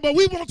be better, but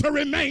we want to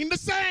remain the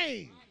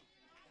same.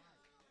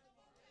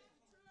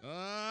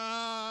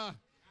 I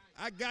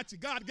got you.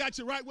 God got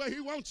you right where he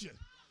wants you.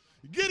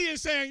 Gideon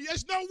saying,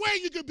 there's no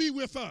way you could be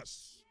with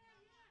us.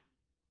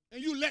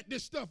 And you let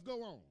this stuff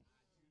go on.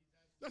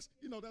 That's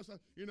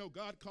how,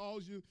 God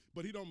calls you,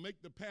 but he don't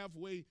make the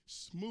pathway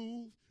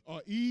smooth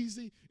or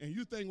easy, and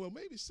you think, well,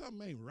 maybe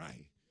something ain't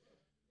right.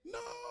 No,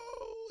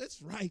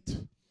 it's right.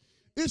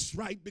 It's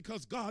right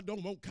because God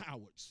don't want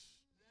cowards.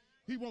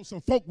 He wants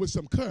some folk with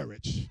some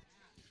courage.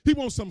 He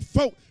wants some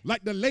folk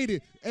like the lady,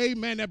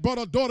 amen, that brought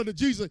her daughter to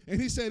Jesus,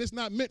 and he said it's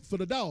not meant for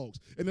the dogs.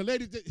 And the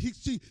lady,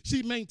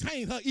 she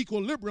maintained her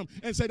equilibrium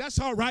and said, that's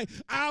all right,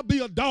 I'll be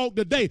a dog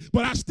today,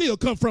 but I still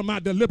come from my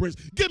deliverance.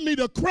 Give me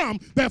the crumb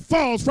that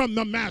falls from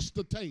the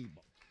master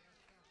table.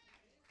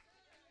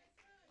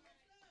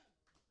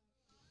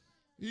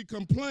 He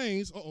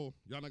complains, y'all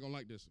not going to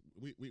like this.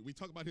 We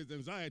talk about his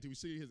anxiety, we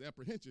see his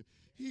apprehension.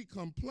 He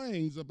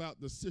complains about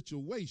the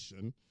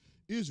situation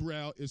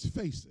Israel is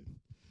facing.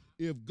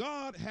 If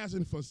God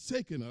hasn't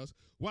forsaken us,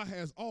 why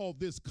has all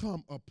this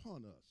come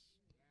upon us?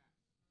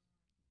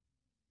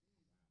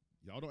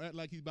 Y'all don't act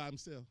like he's by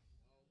himself.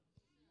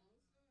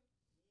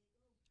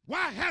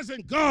 Why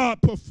hasn't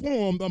God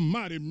performed a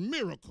mighty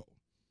miracle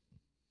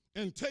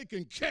and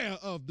taken care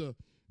of the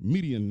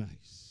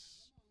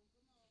Midianites?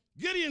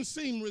 Gideon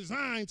seemed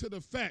resigned to the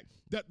fact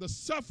that the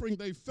suffering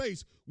they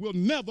face will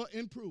never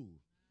improve.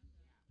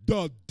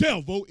 The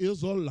devil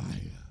is a liar.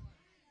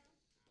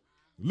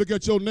 Look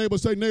at your neighbor,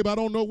 say, neighbor, I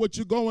don't know what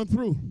you're going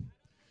through,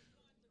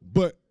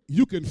 but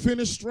you can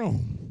finish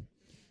strong.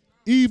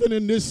 Even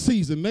in this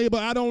season, neighbor,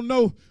 I don't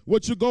know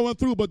what you're going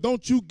through, but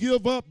don't you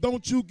give up.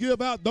 Don't you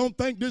give out. Don't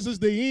think this is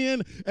the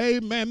end.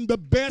 Amen. The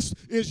best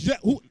is yet.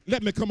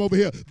 Let me come over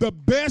here. The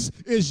best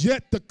is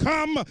yet to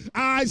come.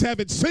 Eyes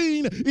haven't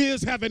seen,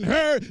 ears haven't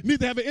heard,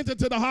 neither have it entered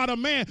to the heart of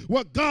man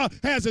what God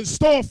has in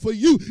store for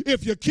you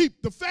if you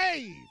keep the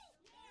faith.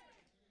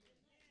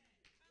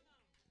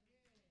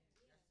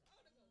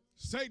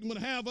 Satan would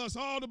have us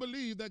all to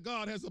believe that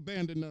God has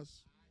abandoned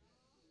us.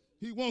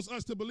 He wants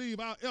us to believe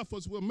our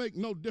efforts will make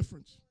no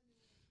difference.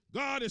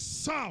 God is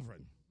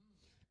sovereign,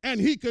 and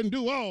he can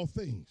do all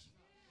things.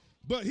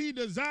 But he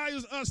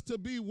desires us to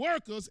be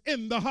workers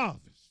in the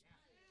harvest.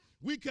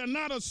 We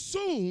cannot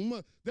assume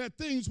that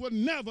things will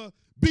never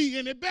be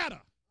any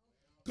better.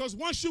 Because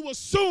once you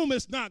assume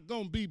it's not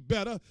going to be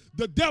better,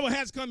 the devil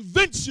has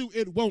convinced you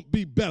it won't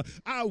be better.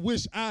 I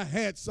wish I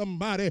had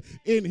somebody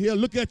in here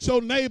look at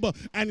your neighbor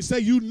and say,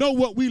 you know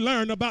what we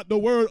learned about the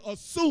word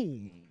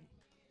assume.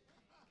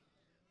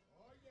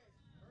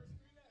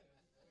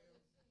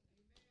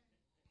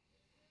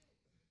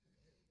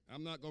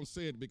 I'm not going to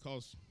say it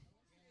because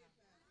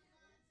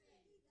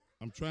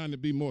I'm trying to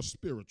be more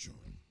spiritual.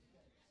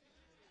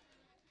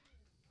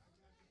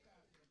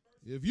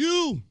 If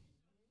you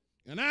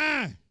and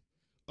I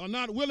are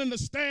not willing to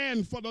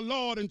stand for the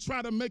Lord and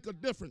try to make a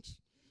difference,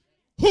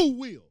 who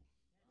will?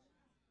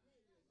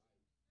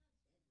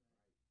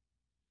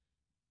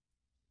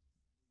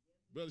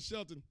 Brother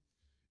Shelton,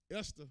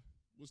 Esther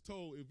was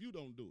told, if you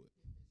don't do it,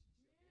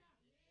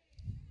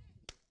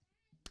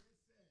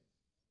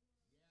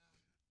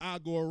 I'll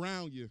go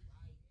around you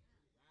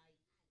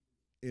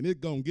and it's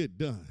going to get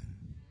done.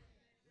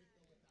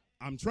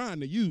 I'm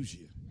trying to use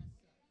you,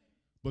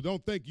 but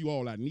don't think you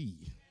all I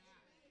need.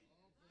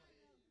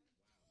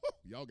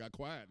 Y'all got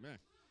quiet, man.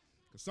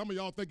 Because some of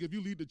y'all think if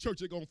you leave the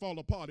church, it's going to fall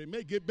apart. It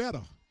may get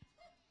better.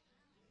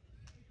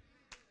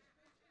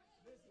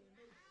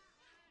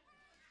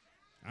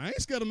 I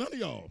ain't scared of none of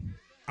y'all.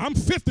 I'm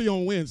 50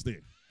 on Wednesday.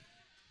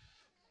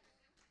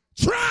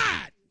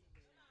 Try it.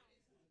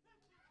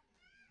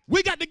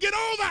 We got to get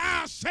over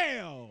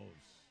ourselves.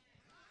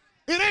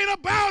 It ain't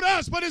about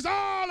us, but it's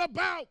all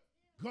about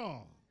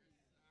God.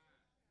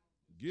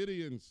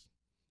 Gideon's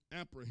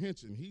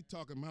apprehension, he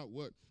talking about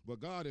what, well,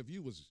 God, if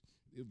you was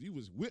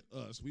with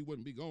us, we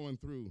wouldn't be going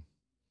through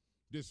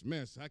this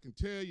mess. I can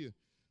tell you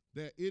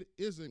that it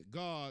isn't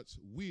God's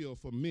will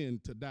for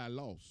men to die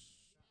lost.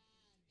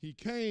 He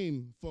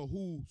came for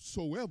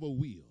whosoever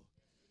will.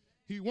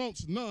 He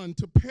wants none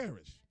to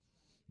perish.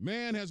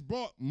 Man has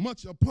brought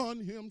much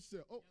upon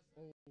himself.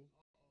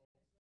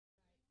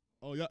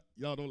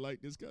 Y'all don't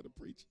like this kind of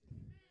preaching.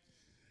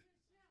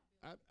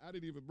 I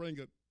didn't even bring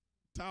a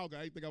towel guy.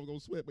 I didn't think I was going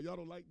to sweat, but y'all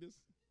don't like this?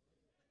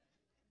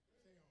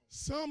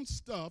 Some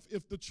stuff,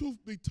 if the truth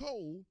be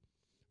told,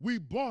 we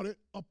brought it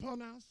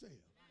upon ourselves.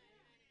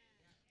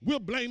 We're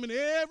blaming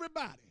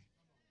everybody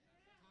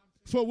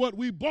for what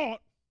we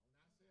bought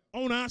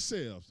on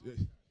ourselves.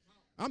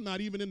 I'm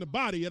not even in the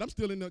body yet. I'm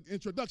still in the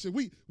introduction.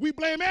 We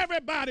blame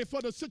everybody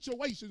for the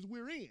situations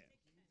we're in.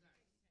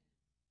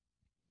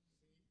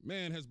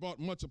 Man has brought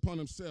much upon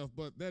himself,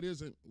 but that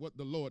isn't what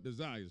the Lord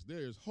desires. There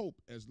is hope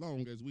as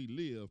long as we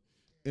live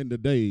in the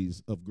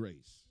days of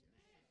grace.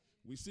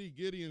 We see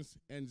Gideon's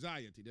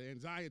anxiety, the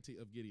anxiety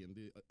of Gideon,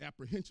 the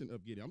apprehension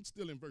of Gideon. I'm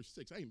still in verse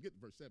 6. I ain't even get to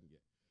verse 7 yet.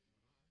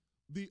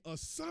 The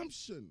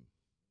assumption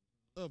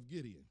of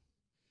Gideon.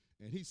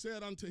 And he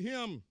said unto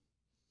him,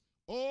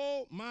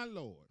 O my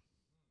Lord,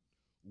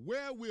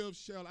 wherewith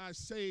shall I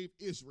save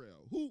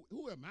Israel?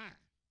 Who am I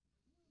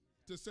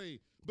to say,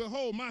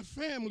 behold, my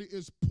family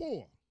is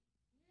poor,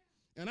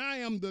 and I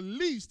am the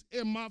least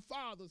in my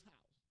father's house.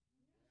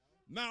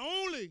 Not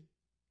only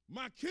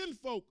my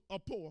kinfolk are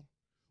poor,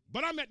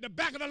 but I'm at the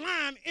back of the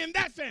line in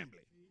that family.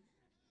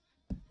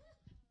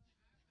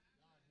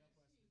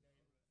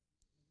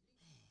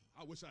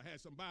 I wish I had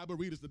some Bible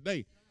readers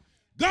today.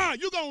 God,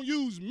 you're going to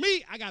use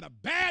me. I got a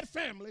bad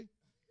family,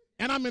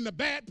 and I'm in the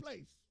bad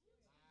place.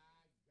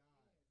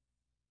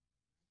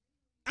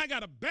 I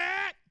got a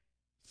bad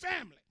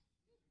family,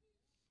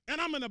 and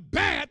I'm in a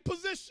bad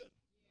position.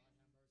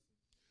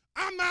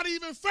 I'm not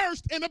even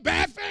first in a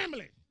bad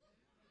family.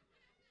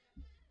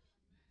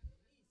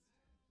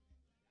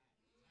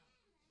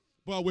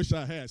 Boy, I wish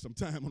I had some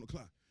time on the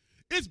clock.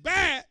 It's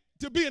bad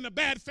to be in a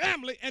bad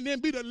family and then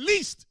be the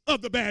least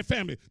of the bad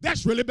family.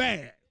 That's really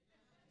bad.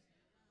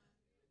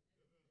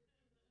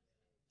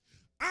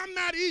 I'm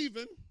not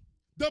even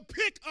the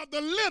pick of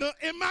the litter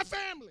in my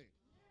family.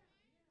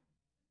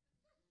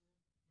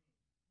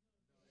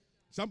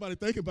 Somebody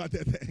think about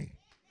that thing.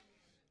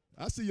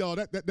 I see y'all,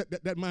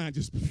 that mind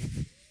just.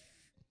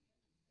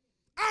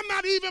 I'm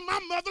not even my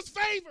mother's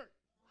favorite.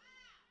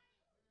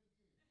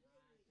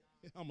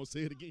 I'm going to say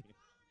it again.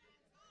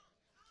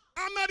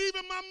 I'm not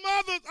even my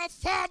mother's or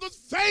father's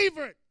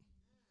favorite.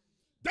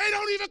 They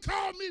don't even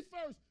call me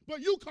first,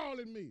 but you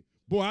calling me.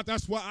 Boy,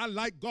 that's why I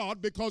like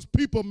God, because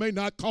people may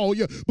not call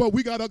you, but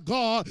we got a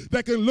God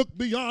that can look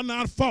beyond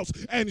our faults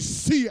and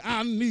see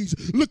our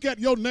needs. Look at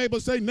your neighbor,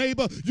 say,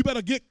 neighbor, you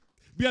better get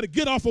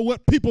off of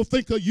what people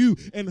think of you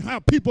and how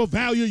people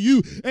value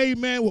you.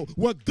 Amen.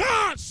 What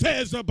God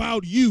says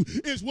about you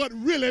is what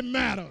really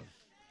matters.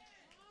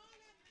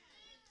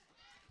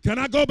 Can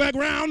I go back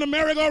round the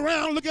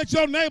merry-go-round? Look at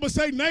your neighbor,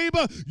 say,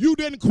 neighbor, you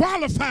didn't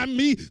qualify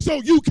me,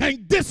 so you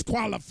can't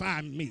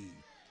disqualify me.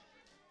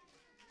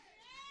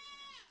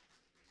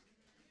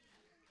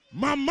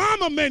 My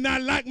mama may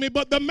not like me,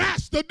 but the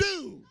master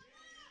do.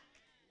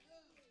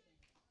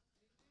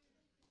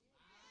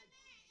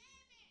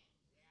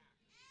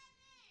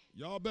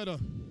 Y'all better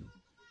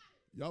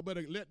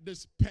let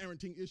this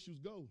parenting issues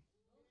go.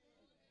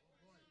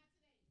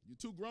 You're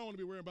too grown to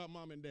be worried about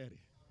mom and daddy.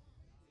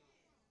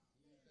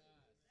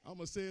 I'm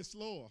going to say it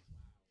slower.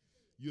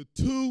 You're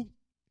too,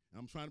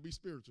 I'm trying to be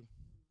spiritual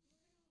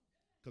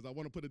because I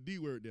want to put a D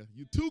word there.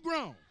 You're too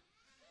grown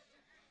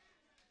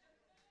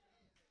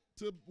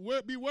to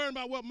be worried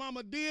about what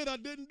mama did or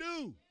didn't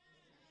do,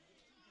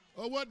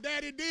 or what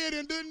daddy did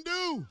and didn't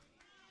do.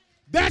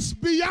 That's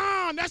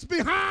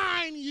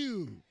behind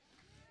you.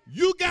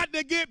 You got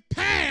to get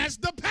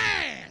past the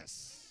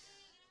past.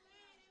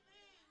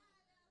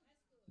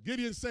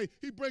 Gideon say,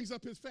 he brings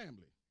up his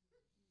family.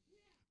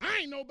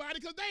 I ain't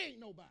nobody because they ain't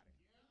nobody.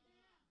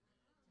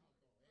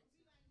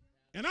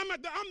 And I'm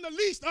the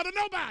least of the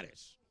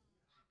nobodies.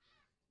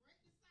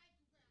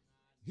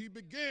 He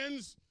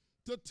begins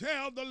to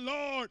tell the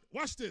Lord,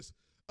 watch this,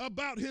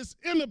 about his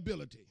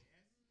inability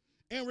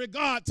in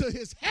regard to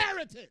his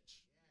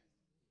heritage.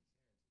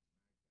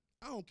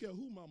 I don't care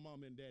who my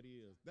mom and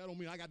daddy is. That don't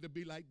mean I got to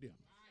be like them.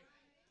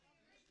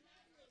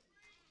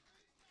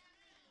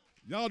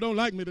 Y'all don't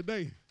like me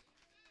today.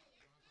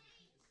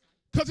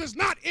 Because it's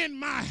not in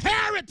my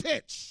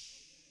heritage.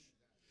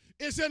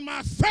 It's in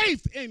my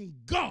faith in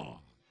God.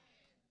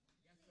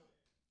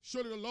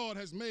 Surely the Lord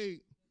has made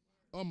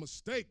a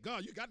mistake.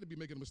 God, you got to be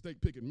making a mistake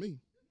picking me.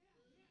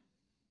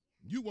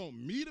 You want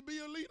me to be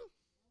a leader?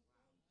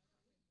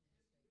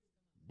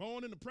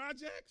 Born in the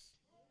projects?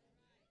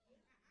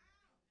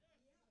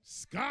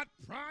 Scott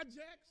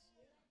projects?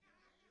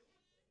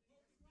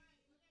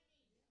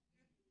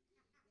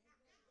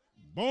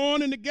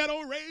 Born in the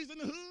ghetto, raised in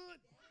the hood?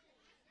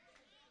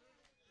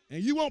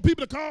 And you want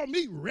people to call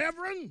me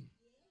Reverend?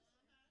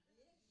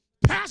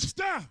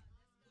 Pastor?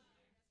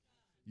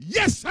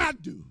 Yes, I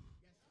do.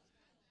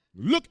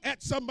 Look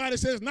at somebody that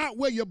says, not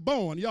where you're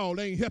born. Y'all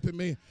ain't helping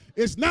me.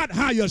 It's not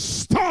how you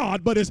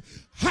start, but it's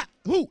how.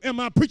 Who am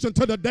I preaching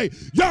to today?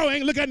 Y'all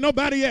ain't look at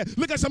nobody yet.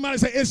 Look at somebody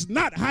and say, it's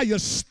not how you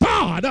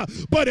start,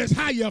 but it's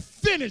how you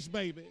finish,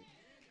 baby.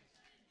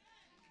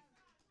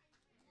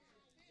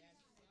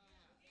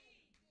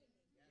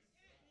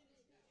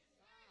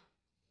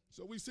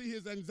 So we see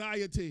his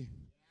anxiety.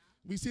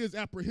 We see his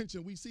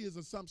apprehension. We see his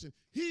assumption.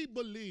 He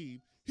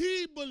believed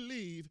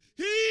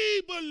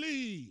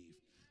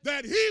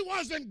that he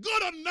wasn't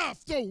good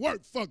enough to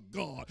work for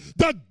God.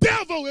 The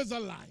devil is a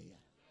liar.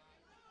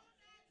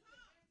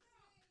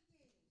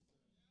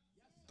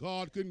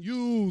 God can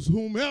use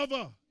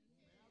whomever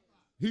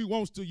he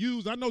wants to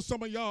use. I know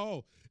some of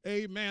y'all,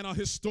 amen, are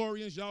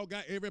historians. Y'all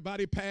got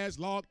everybody passed,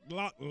 locked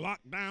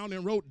down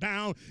and wrote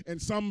down in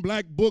some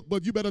black book,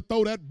 but you better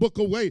throw that book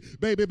away,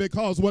 baby,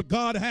 because what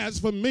God has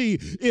for me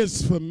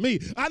is for me.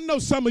 I know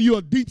some of you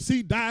are deep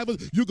sea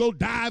divers. You go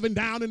diving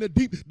down in the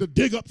deep to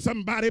dig up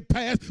somebody's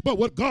past, but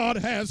what God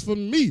has for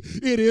me,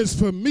 it is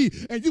for me.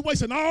 And you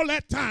wasting all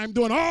that time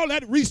doing all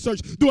that research,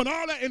 doing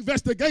all that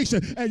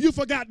investigation, and you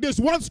forgot this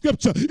one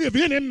scripture: if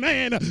any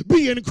man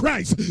be in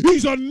Christ,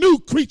 he's a new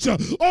creature.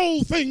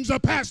 Old things are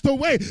passed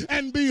away,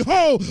 and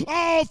behold,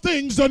 all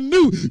things are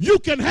new. You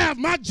can have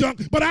my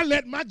junk, but I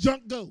let my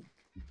junk go.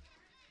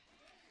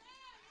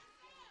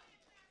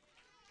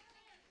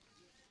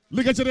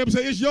 Look at your neighbor and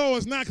say, it's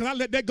yours now because I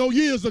let that go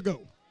years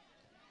ago.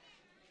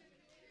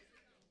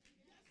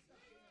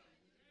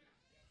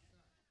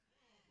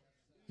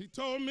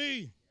 told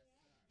me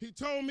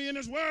in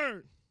his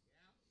word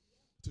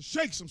to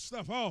shake some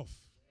stuff off.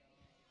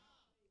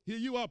 Here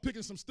you are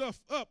picking some stuff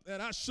up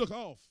that I shook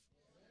off.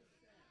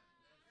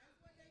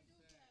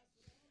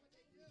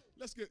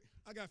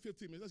 I got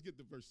 15 minutes. Let's get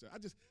the verse.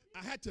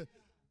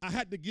 I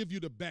had to give you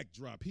the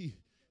backdrop. He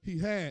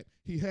had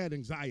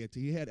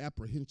anxiety. He had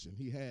apprehension.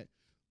 He had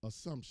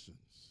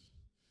assumptions.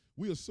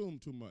 We assume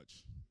too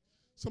much.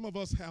 Some of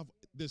us have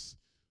this,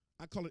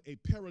 I call it a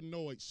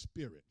paranoid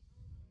spirit.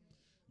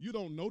 You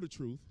don't know the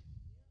truth,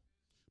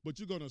 but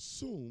you're going to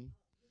assume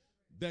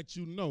that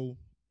you know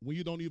when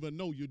you don't even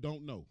know you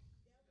don't know.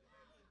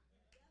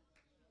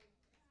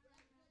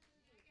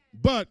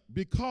 But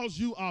because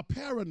you are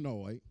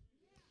paranoid,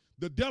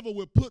 the devil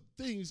will put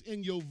things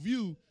in your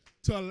view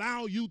to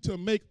allow you to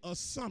make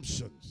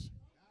assumptions.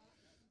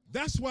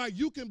 That's why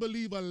you can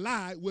believe a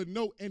lie with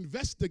no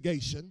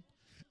investigation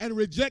and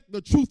reject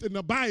the truth in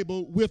the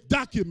Bible with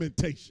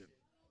documentation.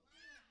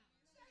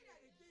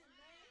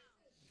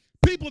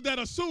 People that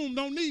assume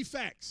don't need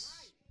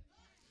facts.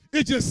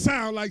 It just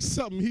sounds like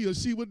something he or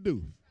she would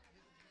do.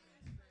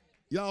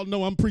 Y'all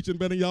know I'm preaching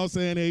better than y'all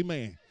saying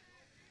amen.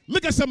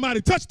 Look at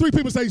somebody, touch 3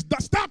 people, say,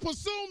 stop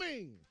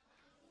assuming.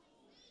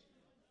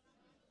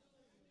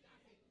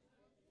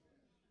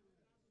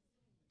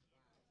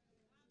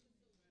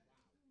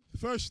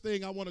 First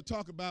thing I want to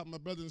talk about, my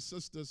brothers and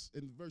sisters,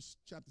 in verse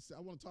chapter 6,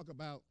 I want to talk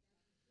about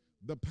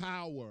the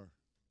power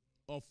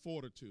of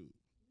fortitude.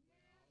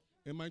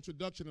 In my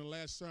introduction in the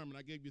last sermon,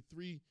 I gave you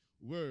 3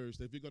 words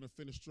that if you're going to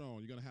finish strong,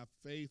 you're going to have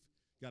faith,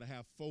 you got to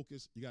have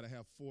focus, you got to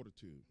have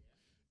fortitude.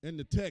 In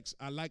the text,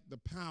 I like the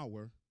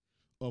power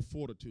of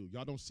fortitude.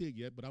 Y'all don't see it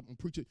yet, but I'm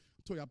preaching.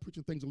 I told you I'm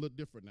preaching things a little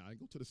different now. I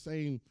go to the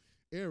same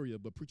area,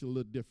 but preach a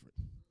little different.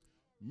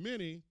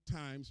 Many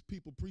times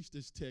people preach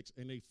this text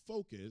and they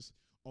focus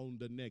on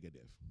the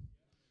negative,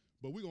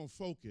 but we're going to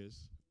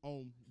focus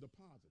on the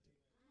positive.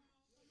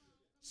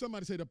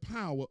 Somebody say the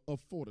power of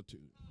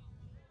fortitude.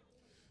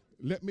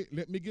 Let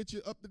me get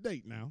you up to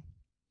date now.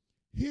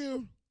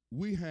 Here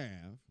we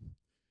have,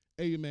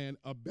 amen,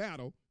 a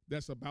battle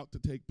that's about to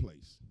take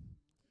place.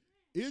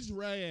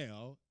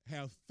 Israel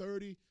have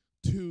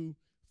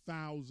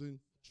 32,000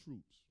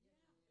 troops.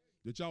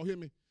 Did y'all hear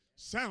me?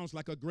 Sounds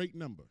like a great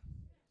number.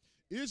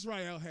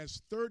 Israel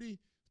has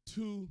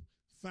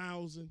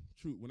 32,000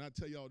 troops. When I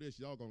tell y'all this,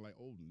 y'all gonna like,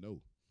 oh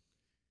no.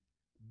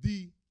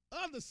 The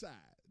other side,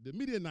 the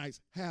Midianites,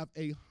 have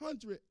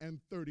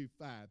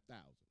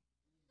 135,000.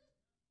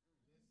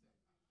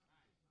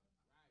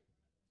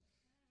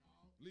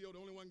 Leo, the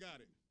only one got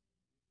it.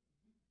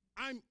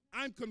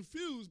 I'm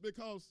confused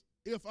because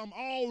if I'm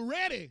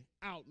already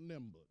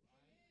outnumbered,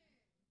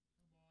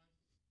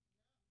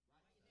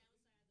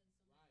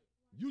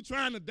 you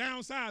trying to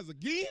downsize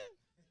again?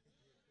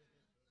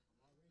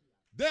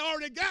 They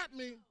already got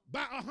me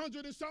by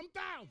 100 and some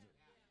thousand.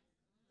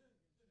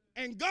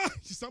 And God,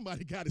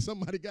 somebody got it.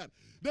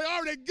 They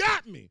already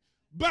got me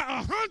by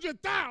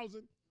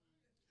 100,000.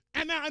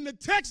 And now in the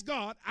text,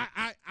 God,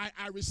 I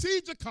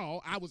received your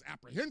call. I was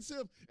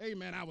apprehensive.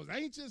 Amen. I was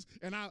anxious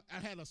and I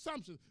had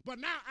assumptions. But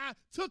now I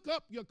took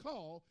up your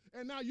call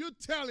and now you're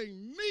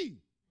telling me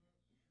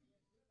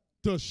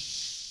to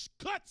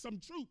cut some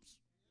troops.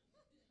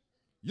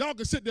 Y'all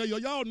can sit there.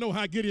 Y'all know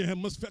how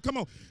Gideon must feel. Come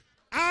on.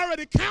 I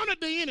already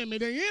counted the enemy.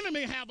 The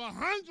enemy have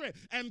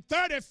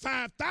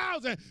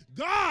 135,000.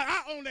 God,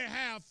 I only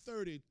have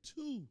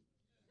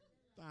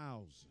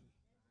 32,000.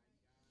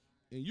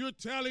 And you're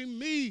telling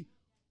me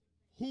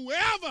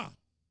whoever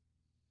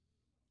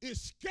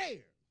is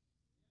scared,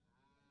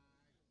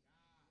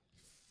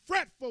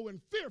 fretful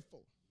and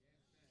fearful,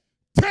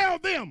 tell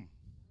them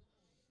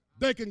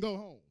they can go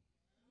home.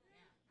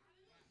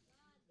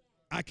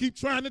 I keep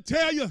trying to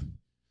tell you,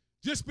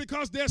 just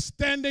because they're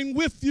standing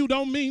with you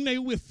don't mean they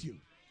with you.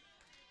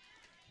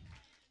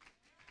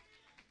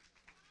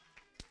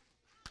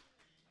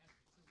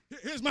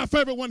 Here's my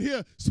favorite one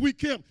here, Sweet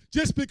Kim.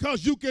 Just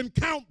because you can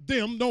count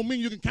them don't mean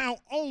you can count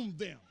on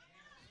them.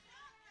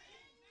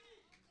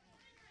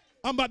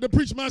 I'm about to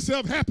preach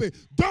myself happy.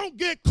 Don't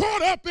get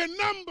caught up in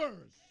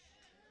numbers.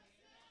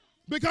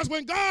 Because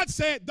when God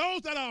said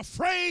those that are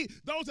afraid,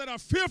 those that are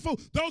fearful,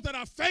 those that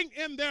are faint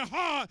in their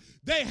heart,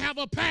 they have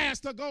a pass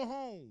to go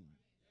home.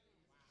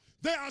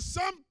 There are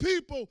some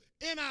people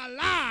in our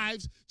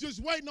lives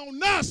just waiting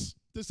on us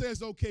to say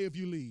it's okay if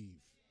you leave.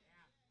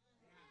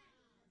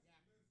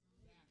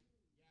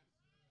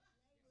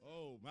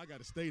 Oh, I got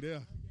to stay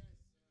there.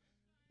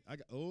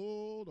 The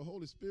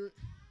Holy Spirit.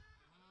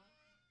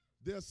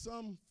 There's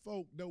some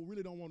folk that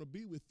really don't want to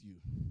be with you,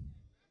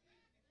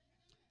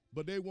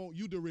 but they want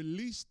you to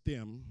release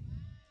them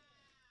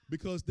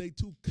because they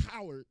too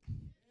coward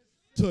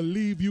to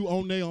leave you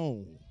on their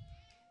own.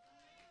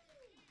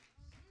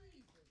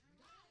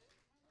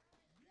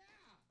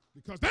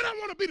 Because they don't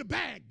want to be the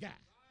bad guy.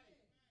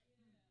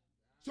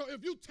 So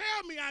if you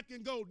tell me I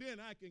can go, then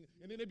I can.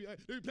 And then they be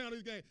playing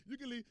this game. You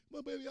can leave.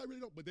 Well, baby, I really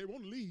don't. But they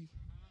want to leave.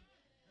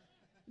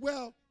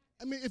 Well,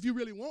 I mean, if you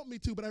really want me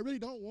to, but I really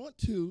don't want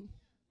to.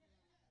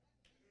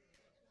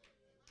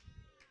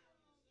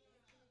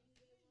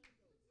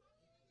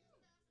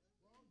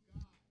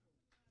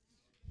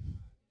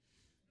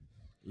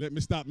 Let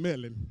me stop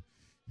meddling.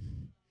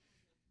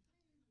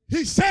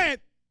 He said,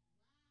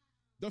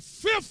 the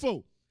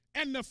fearful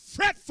and the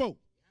fretful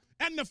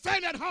and the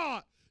faint at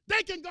heart,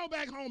 they can go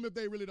back home if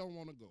they really don't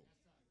want to go.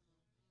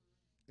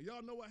 And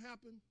y'all know what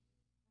happened?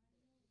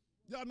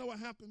 Y'all know what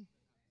happened?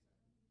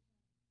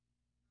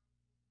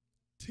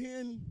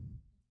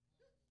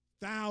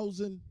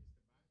 10,000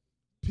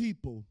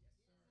 people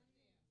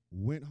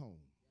went home.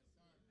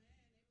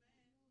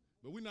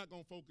 But we're not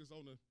going to focus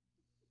on the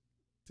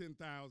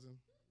 10,000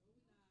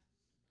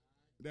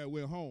 that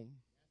went home.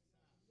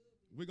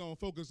 We're going to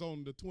focus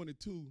on the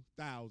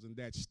 22,000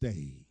 that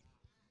stayed.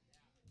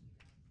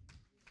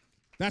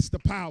 That's the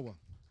power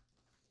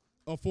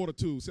of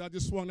fortitude. See, I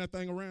just swung that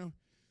thing around.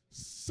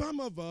 Some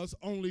of us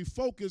only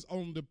focus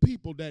on the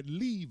people that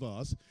leave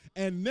us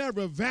and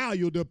never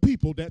value the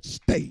people that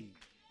stay.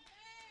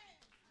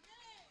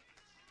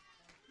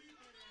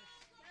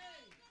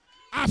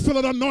 I feel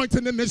an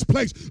anointing in this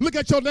place. Look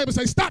at your neighbor and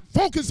say, stop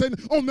focusing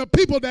on the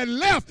people that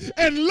left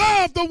and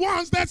love the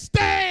ones that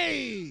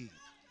stay.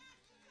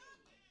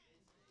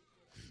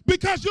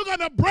 Because you're going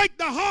to break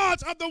the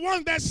hearts of the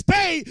ones that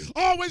stay,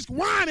 always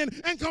whining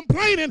and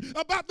complaining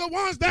about the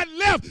ones that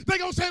left. They're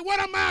going to say, what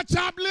am I,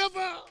 chopped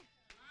liver?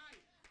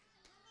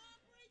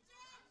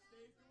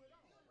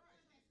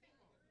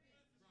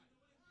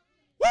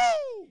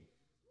 Woo!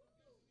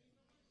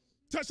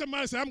 Touch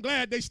somebody and say, I'm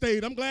glad they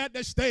stayed. I'm glad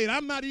they stayed.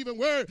 I'm not even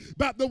worried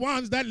about the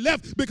ones that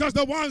left because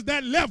the ones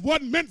that left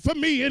wasn't meant for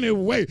me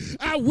anyway.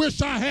 I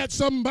wish I had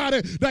somebody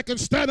that can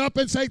stand up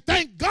and say,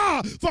 thank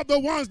God for the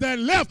ones that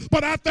left,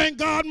 but I thank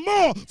God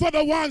more for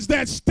the ones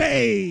that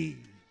stayed.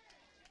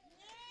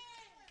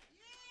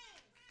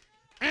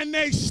 And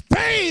they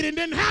stayed and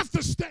didn't have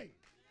to stay.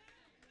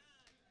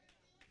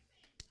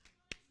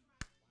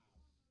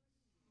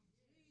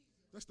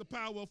 That's the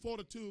power of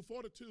fortitude.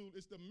 Fortitude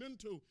is the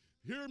mental.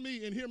 Hear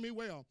me and hear me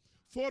well.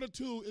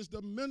 Fortitude is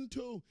the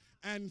mental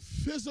and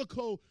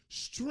physical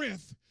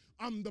strength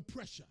under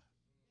pressure.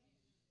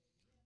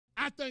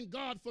 I thank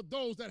God for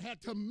those that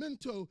had the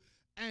mental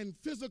and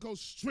physical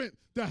strength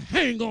to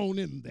hang on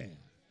in there.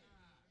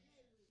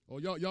 Oh,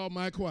 y'all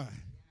might quiet.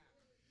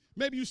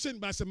 Maybe you're sitting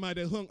by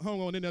somebody that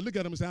hung on in there. Look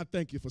at them and say, I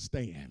thank you for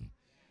staying.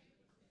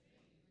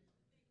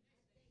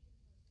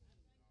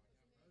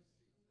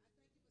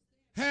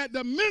 Had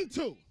the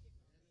mental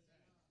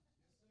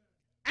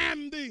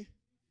and the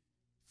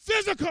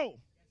physical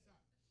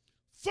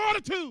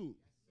fortitude.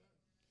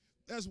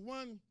 That's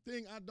one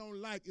thing I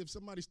don't like if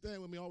somebody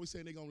stand with me always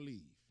saying they're going to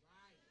leave.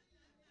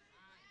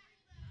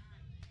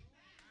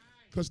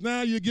 Because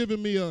now you're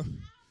giving me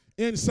an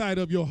insight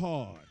of your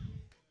heart.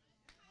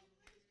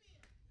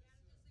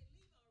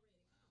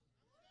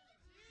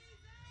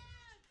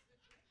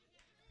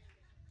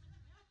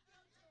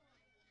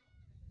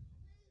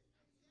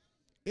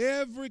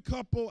 Every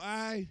couple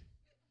I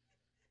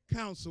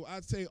counsel,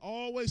 I'd say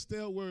always stay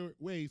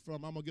away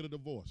from I'm going to get a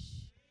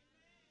divorce.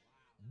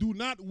 Do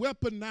not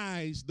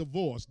weaponize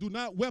divorce. Do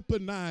not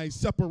weaponize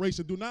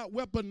separation. Do not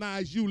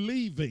weaponize you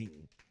leaving.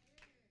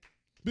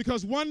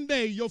 Because one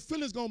day your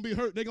feelings going to be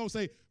hurt. They're going to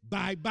say,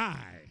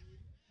 bye-bye.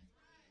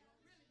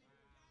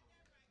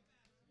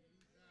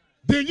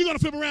 Then you're going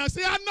to flip around and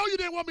say, I know you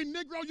didn't want me,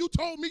 Negro. You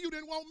told me you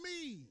didn't want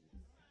me.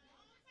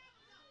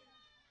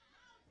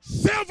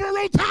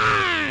 Several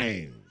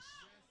times.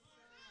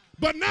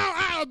 But now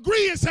I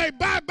agree and say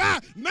bye-bye.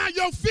 Now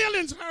your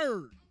feelings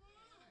hurt.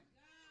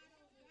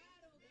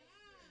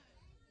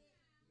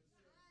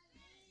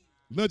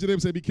 Nudge them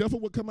and say, be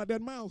careful what come out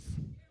that mouth.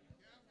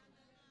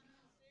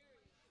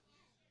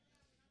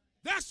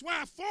 That's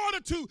why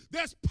fortitude,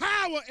 there's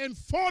power in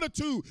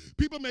fortitude.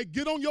 People may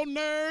get on your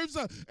nerves.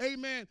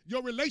 Amen.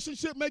 Your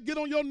relationship may get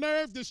on your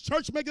nerves. This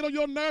church may get on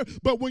your nerves.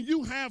 But when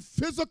you have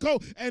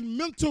physical and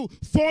mental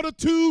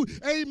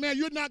fortitude, amen,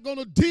 you're not going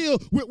to deal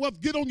with what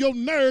get on your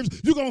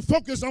nerves. You're going to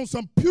focus on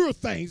some pure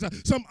things,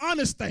 some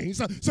honest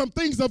things, some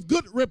things of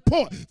good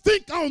report.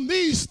 Think on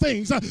these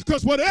things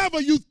because whatever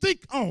you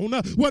think on,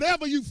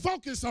 whatever you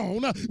focus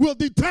on will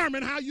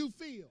determine how you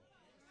feel.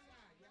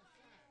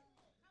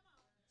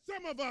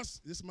 Some of us,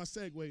 this is my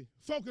segue,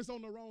 focus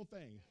on the wrong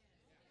thing.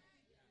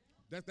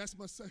 That's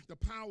the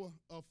power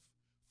of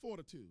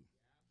fortitude.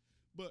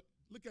 But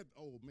look at,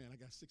 oh man, I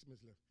got 6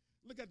 minutes left.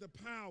 Look at the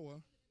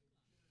power.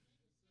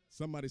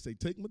 Somebody say,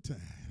 take my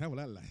time. How will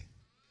I like?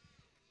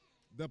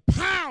 The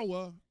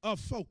power of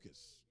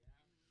focus.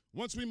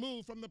 Once we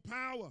move from the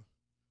power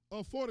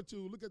of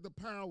fortitude, look at the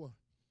power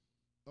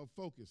of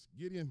focus.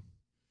 Gideon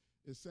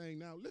is saying,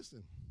 now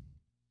listen,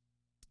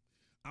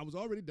 I was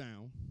already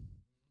down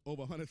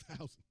over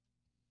 100,000.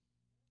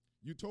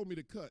 You told me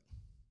to cut.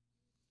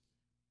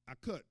 I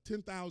cut.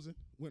 10,000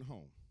 went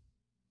home.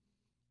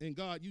 And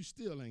God, you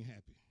still ain't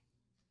happy.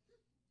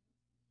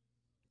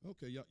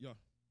 Okay, y'all.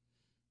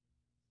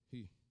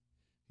 He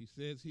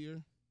says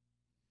here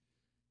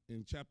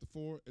in chapter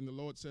 4, and the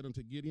Lord said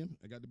unto Gideon,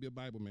 I got to be a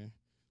Bible man,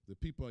 the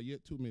people are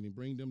yet too many.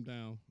 Bring them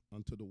down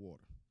unto the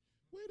water.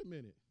 Wait a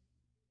minute.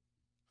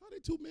 How are they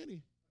too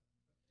many?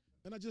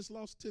 And I just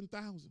lost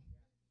 10,000.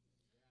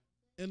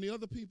 And the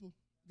other people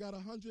got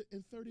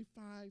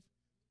 135,000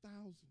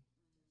 5,000.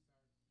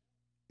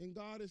 And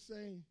God is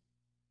saying,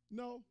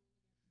 no,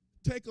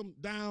 take them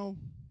down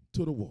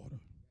to the water.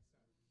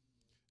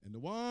 And the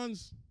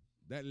ones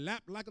that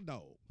lap like a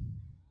dog,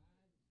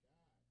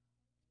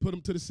 put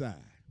them to the side.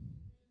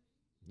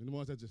 And the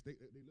ones that just, they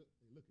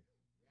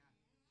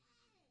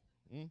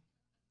looking.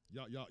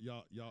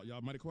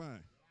 Y'all mighty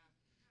quiet.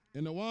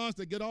 And the ones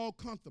that get all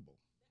comfortable,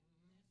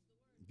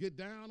 get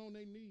down on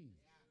their knees,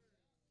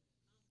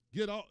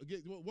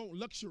 want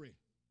luxury,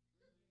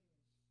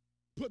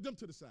 put them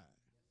to the side.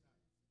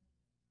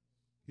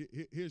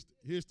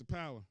 Here's the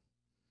power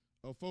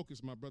of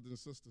focus, my brothers and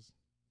sisters.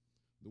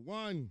 The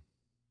one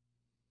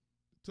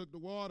took the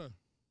water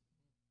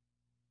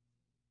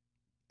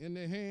in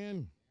their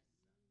hand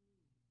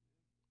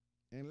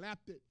and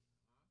lapped it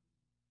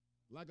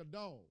like a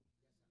dog.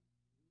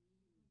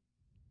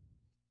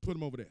 Put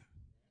them over there.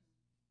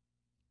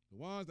 The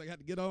ones that had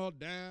to get all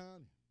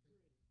down,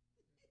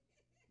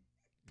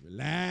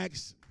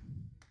 relax.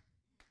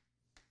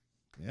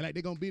 They're like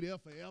they're going to be there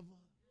forever.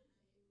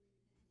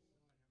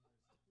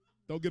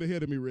 Don't get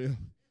ahead of me, real.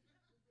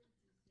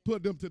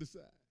 Put them to the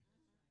side.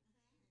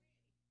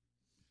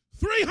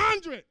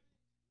 300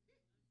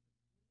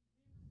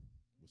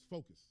 was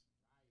focused.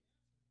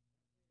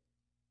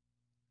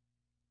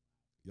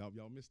 Y'all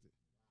missed it.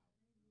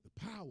 The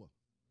power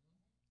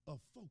of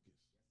focus.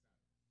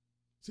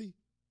 See,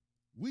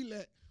 we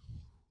let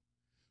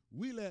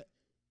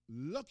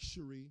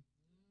luxury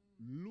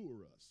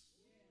lure us.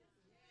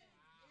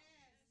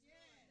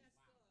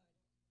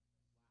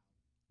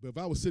 But if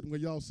I was sitting where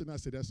y'all sitting, I'd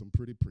say that's some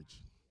pretty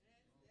preaching.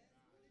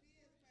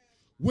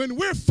 When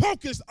we're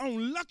focused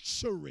on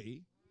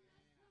luxury,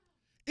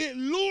 it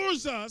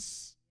lures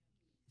us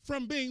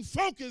from being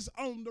focused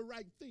on the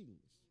right things.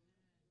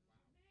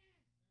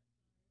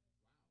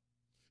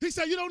 He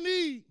said, you don't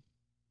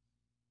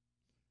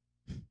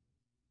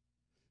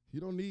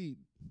need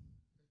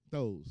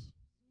those.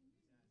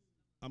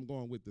 I'm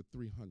going with the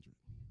 300.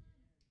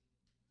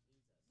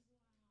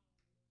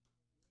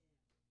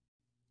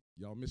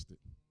 Y'all missed it.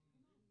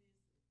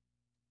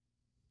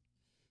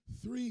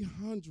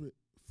 300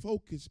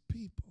 focused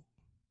people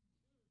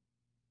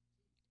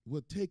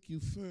will take you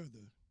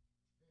further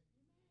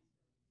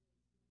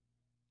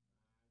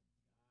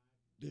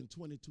than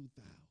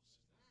 22,000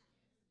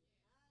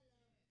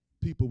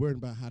 people worrying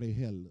about how their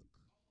hair look.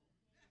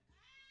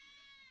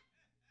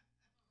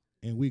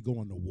 And we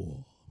going to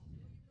war.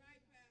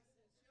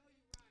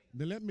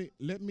 Now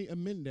let me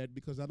amend that,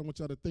 because I don't want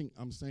y'all to think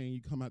I'm saying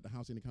you come out the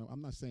house any kind of,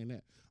 I'm not saying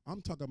that.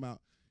 I'm talking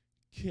about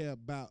care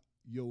about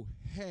your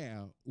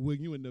hair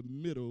when you're in the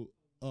middle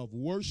of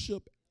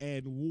worship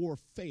and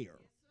warfare.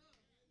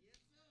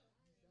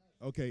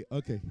 Okay.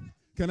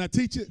 Can I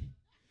teach it?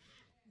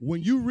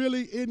 When you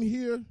really in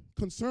here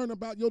concerned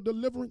about your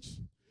deliverance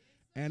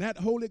and that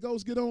Holy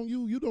Ghost get on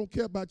you, you don't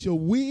care about your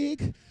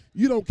wig,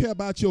 you don't care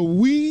about your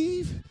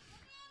weave,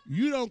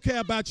 you don't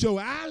care about your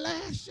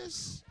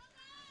eyelashes.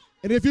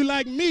 And if you're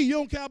like me, you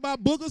don't care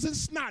about boogers and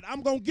snot.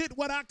 I'm going to get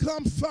what I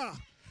come for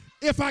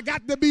if I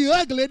got to be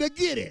ugly to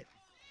get it.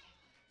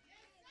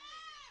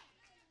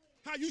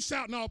 How you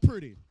shouting all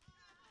pretty?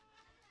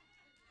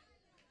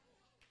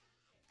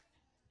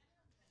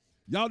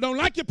 Y'all don't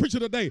like your preacher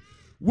today.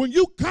 When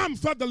you come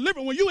for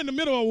deliverance, when you're in the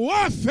middle of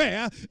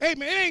warfare,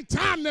 amen, it ain't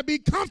time to be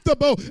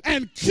comfortable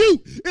and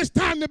cute. It's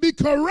time to be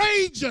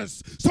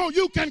courageous so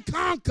you can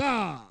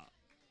conquer.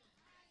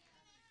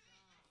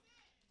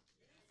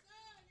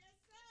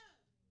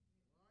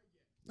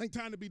 Ain't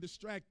time to be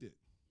distracted.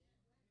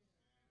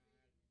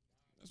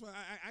 That's why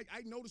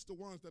I notice the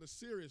ones that are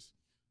serious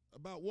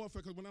about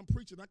warfare, because when I'm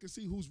preaching, I can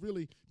see who's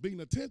really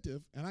being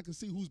attentive, and I can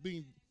see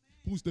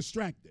who's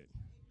distracted.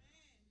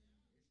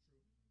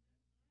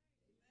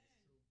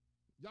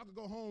 Y'all can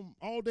go home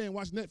all day and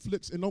watch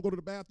Netflix and don't go to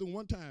the bathroom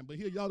one time, but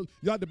here y'all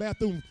at the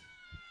bathroom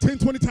 10,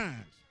 20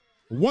 times.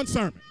 One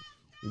sermon,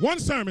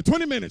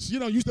 20 minutes. You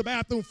don't use the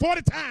bathroom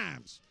 40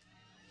 times.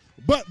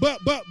 But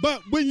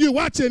when you're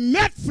watching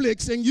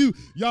Netflix and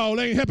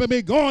y'all ain't helping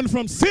me going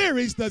from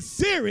series to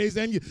series,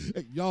 and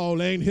y'all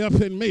ain't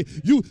helping me.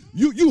 You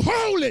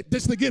hold it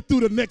just to get through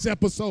the next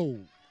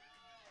episode.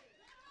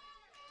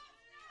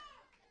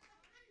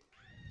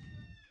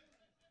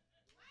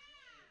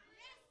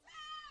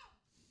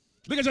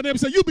 Look at your neighbor and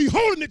say, you be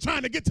holding it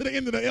trying to get to the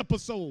end of the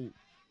episode.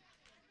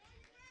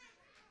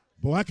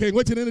 Boy, I can't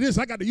wait to the end of this.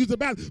 I got to use the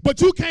bathroom. But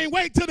you can't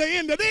wait to the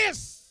end of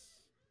this.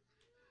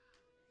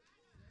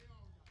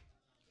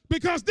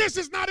 Because this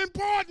is not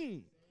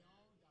important.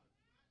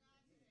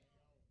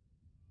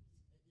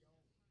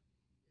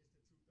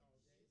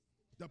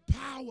 The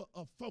power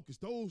of focus.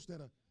 Those that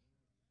are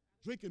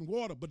drinking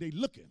water, but they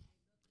looking.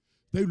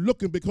 They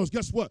looking because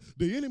guess what?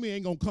 The enemy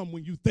ain't going to come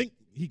when you think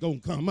he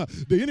going to come.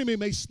 The enemy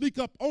may sneak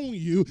up on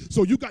you,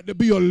 so you got to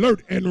be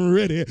alert and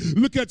ready.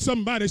 Look at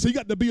somebody. So you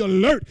got to be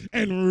alert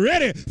and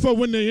ready for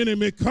when the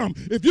enemy come.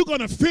 If you're going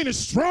to finish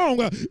strong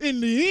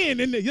in the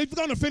end, if you're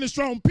going to finish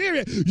strong,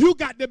 period, you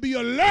got to be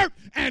alert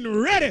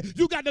and ready.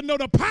 You got to know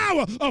the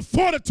power of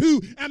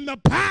fortitude and the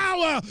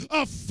power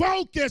of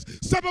focus.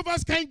 Some of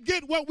us can't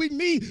get what we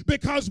need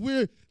because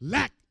we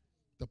lack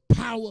the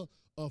power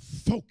of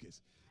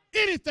focus.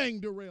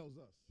 Anything derails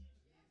us.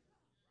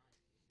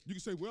 You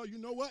can say, well, you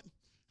know what?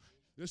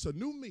 There's a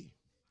new me.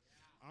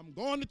 I'm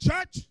going to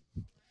church.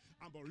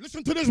 I'm going to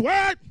listen to this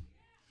word.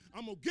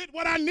 I'm going to get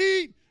what I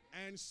need.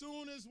 And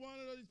soon as one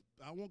of those,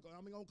 I'm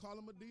going to call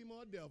them a demon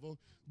or a devil,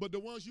 but the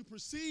ones you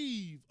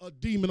perceive a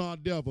demon or a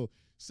devil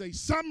say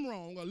something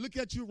wrong or look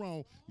at you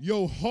wrong,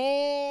 your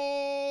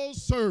whole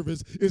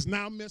service is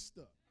now messed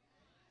up.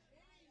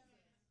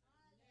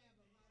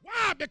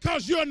 Why?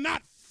 Because you're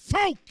not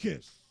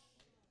focused.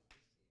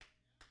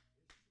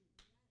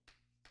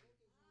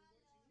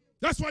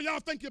 That's why y'all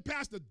think your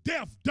pastor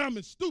deaf, dumb,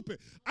 and stupid.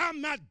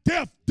 I'm not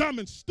deaf, dumb,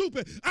 and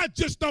stupid. I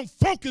just don't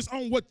focus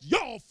on what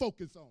y'all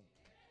focus on.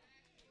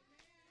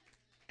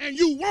 And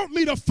you want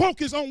me to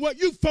focus on what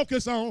you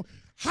focus on.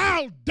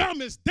 How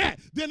dumb is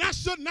that? Then I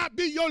should not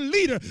be your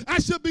leader. I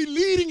should be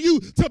leading you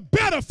to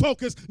better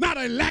focus, not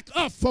a lack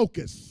of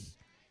focus.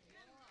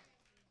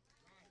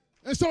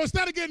 And so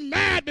instead of getting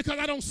mad because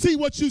I don't see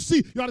what you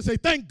see, you ought to say,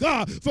 thank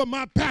God for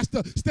my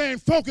pastor staying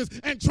focused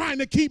and trying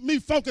to keep me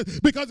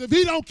focused. Because if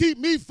he don't keep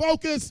me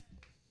focused,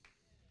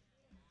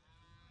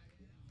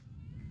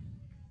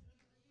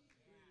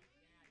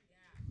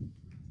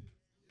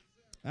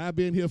 I've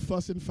been here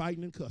fussing,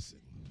 fighting, and cussing.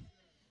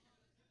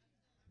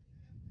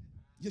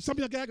 Yeah, some of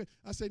y'all get aggravated.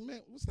 I say,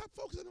 man, well, stop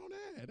focusing on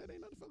that. That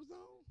ain't nothing to focus on.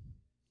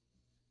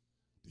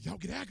 Y'all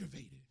get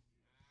aggravated.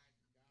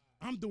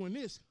 I'm doing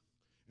this,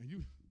 and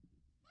you...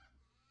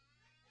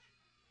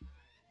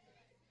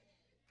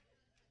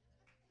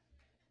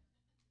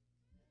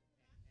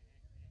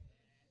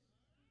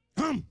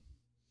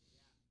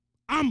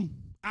 I'm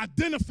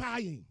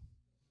identifying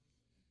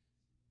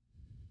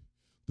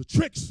the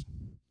tricks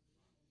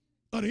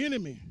of the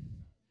enemy.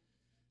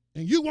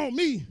 And you want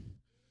me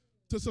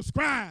to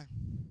subscribe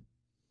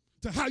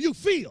to how you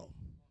feel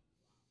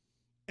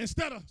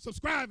instead of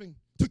subscribing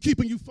to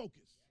keeping you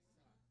focused.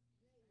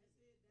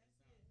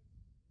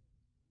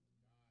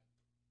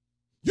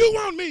 You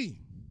want me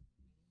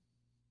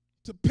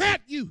to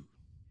pat you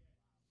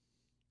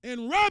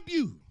and rub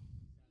you,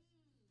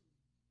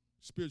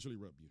 spiritually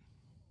rub you.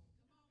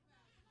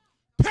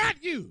 Pat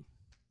you,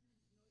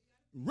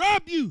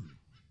 rub you,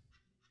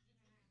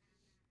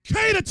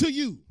 cater to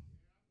you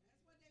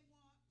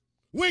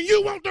when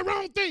you want the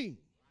wrong thing.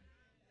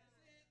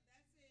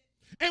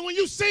 And when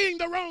you're seeing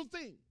the wrong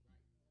thing.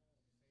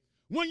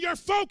 When your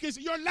focus,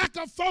 your lack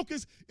of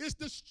focus is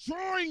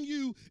destroying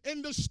you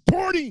and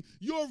distorting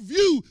your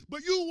view,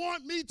 but you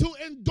want me to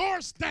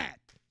endorse that.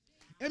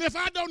 And if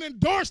I don't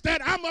endorse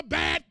that, I'm a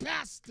bad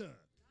pastor.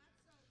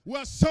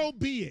 Well, so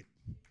be it.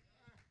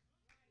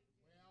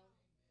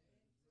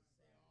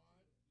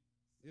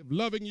 If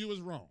loving you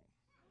is wrong.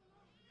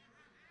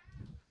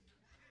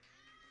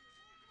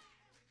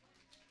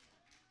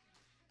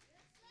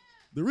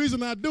 The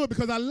reason I do it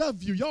because I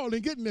love you. Y'all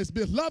ain't getting this.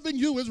 If loving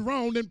you is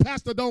wrong, then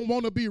pastor don't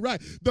want to be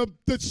right.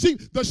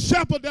 The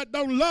shepherd that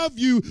don't love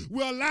you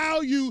will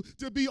allow you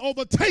to be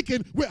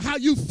overtaken with how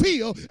you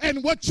feel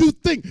and what you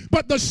think.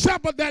 But the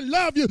shepherd that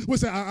love you will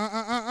say,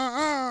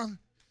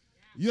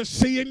 you're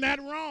seeing that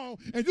wrong.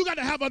 And you got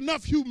to have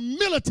enough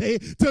humility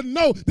to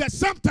know that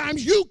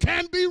sometimes you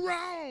can be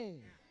wrong.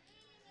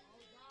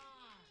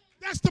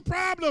 That's the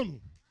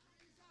problem.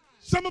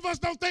 Some of us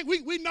don't think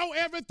we know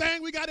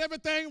everything, we got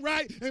everything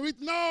right, and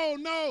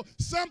no,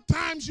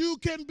 sometimes you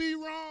can be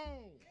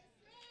wrong.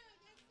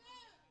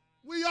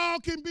 We all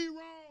can be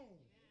wrong.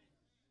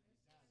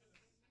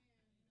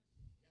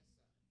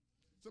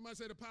 Somebody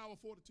say the power of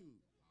fortitude.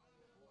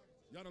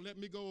 Y'all don't let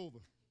me go over.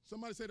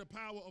 Somebody say the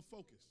power of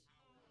focus.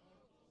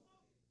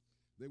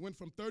 They went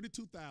from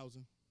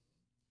 32,000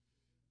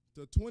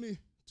 to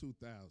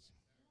 22,000.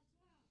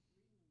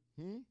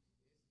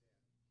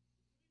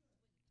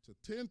 To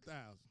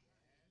 10,000.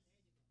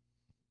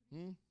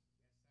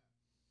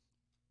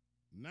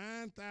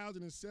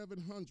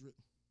 9,700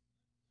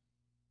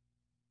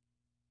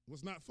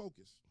 was not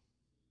focused.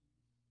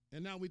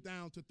 And now we're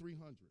down to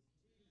 300.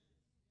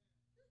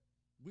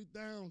 We're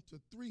down to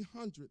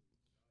 300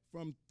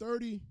 from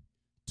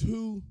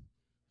 32,000.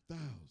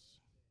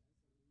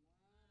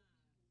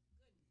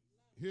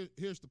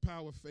 Here's the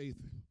power of faith.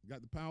 You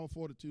got the power of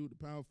fortitude, the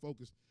power of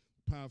focus,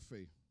 the power of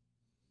faith.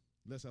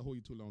 Lest I hold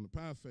you too long. The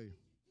power of faith.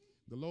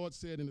 The Lord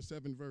said in the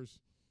 7th verse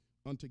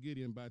unto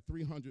Gideon, by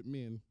 300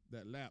 men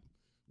that lap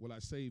will I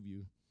save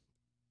you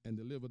and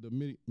deliver the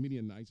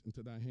Midianites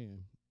into thy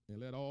hand, and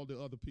let all the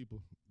other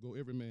people go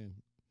every man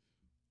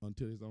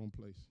unto his own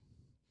place.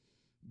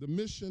 The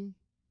mission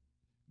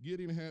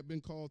Gideon had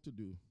been called to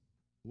do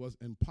was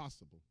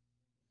impossible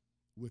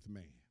with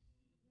man.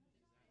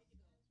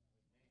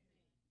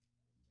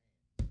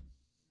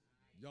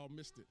 Y'all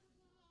missed it.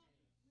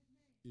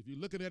 If you're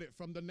looking at it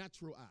from the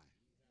natural eye,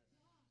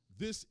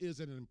 this is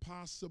an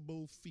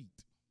impossible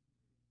feat.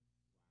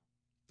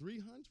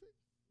 300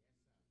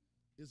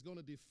 is going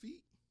to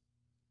defeat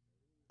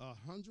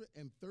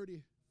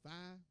 135,000.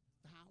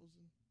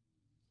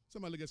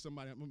 Somebody look at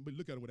somebody,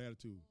 look at them with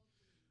attitude.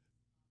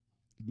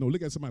 No,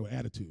 look at somebody with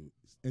attitude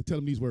and tell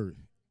them these words.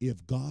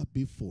 If God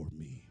be for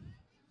me,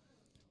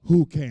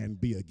 who can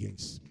be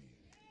against me?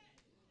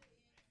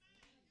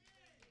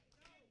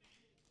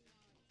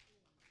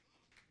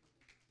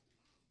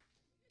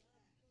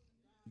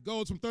 It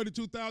goes from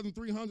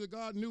 32,300.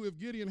 God knew if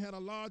Gideon had a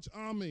large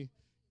army.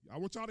 I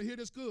want y'all to hear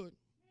this good.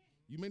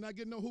 You may not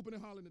get no hooping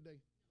and hollering today.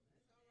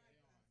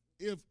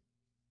 If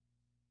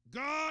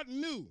God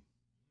knew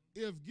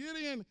if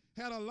Gideon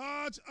had a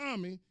large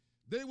army,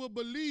 they would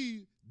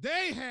believe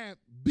they had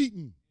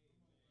beaten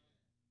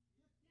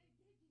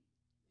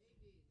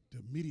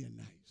the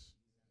Midianites.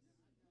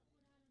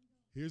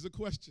 Here's a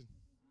question.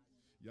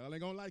 Y'all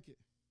ain't gonna like it.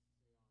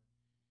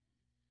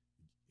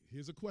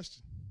 Here's a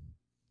question.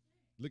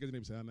 Look at the neighbor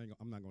and say,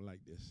 I'm not gonna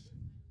like this.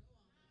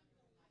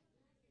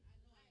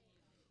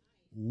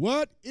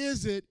 What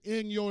is it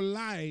in your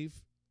life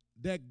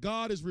that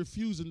God is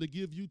refusing to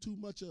give you too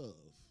much of?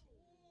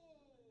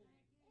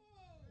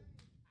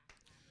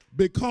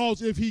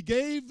 Because if he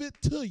gave it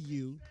to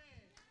you,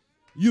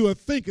 you would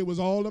think it was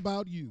all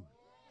about you.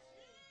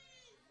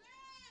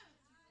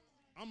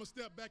 I'm going to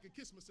step back and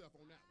kiss myself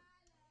on that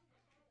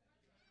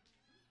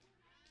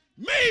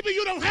one. Maybe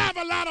you don't have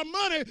a lot of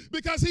money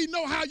because he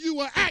know how you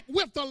will act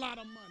with a lot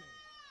of money.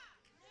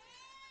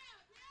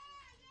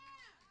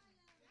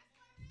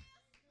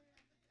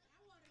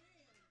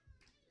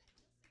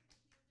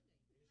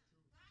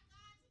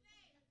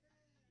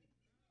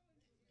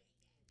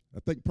 I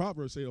think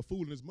Proverbs say a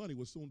fool and his money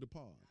will soon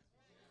depart.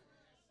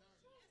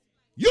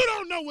 You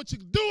don't know what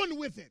you're doing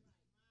with it.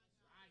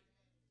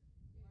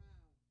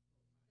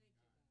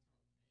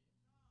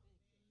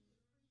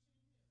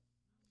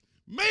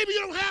 Maybe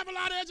you don't have a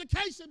lot of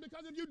education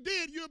because if you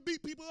did, you'll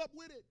beat people up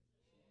with it.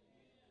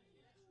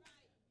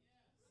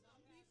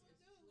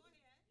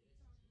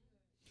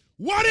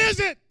 What is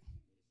it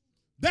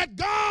that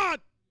God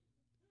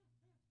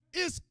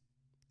is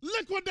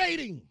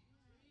liquidating?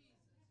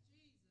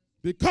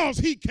 Because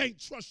he can't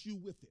trust you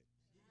with it.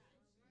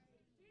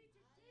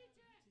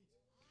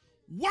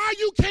 Why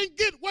you can't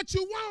get what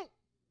you want?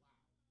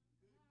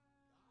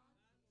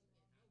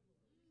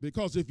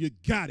 Because if you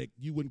got it,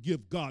 you wouldn't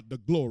give God the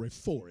glory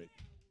for it.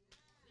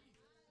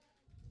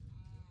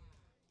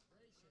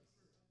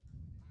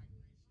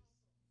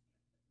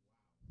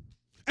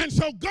 And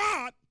so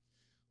God,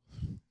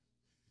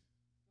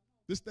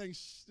 this thing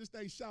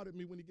shouted at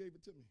me when he gave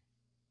it to me.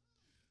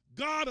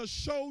 God will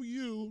show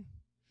you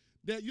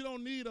that you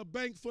don't need a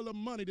bank full of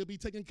money to be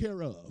taken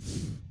care of.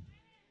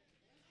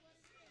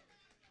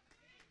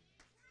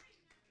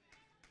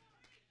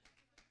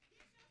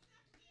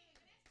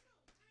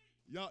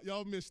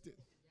 Y'all missed it.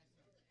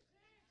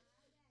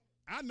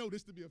 I know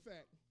this to be a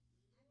fact.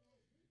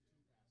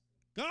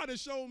 God has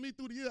shown me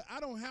through the year I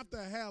don't have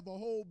to have a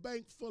whole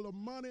bank full of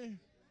money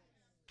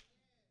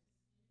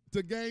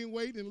to gain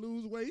weight and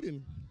lose weight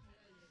and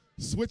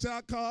switch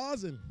out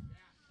cars and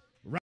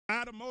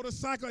ride a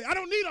motorcycle. I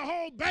don't need a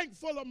whole bank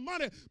full of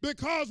money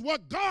because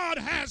what God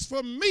has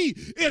for me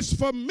is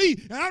for me.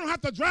 And I don't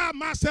have to drive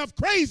myself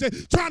crazy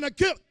trying to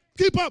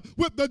keep up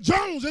with the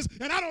Joneses,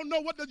 and I don't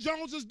know what the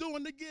Joneses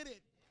doing to get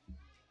it.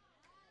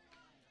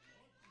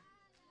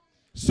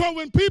 So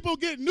when people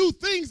get new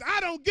things,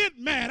 I don't get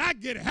mad. I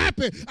get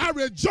happy. I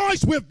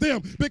rejoice with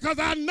them because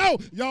I know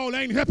y'all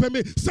ain't helping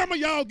me. Some of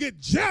y'all get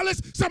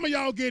jealous. Some of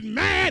y'all get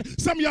mad.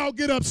 Some of y'all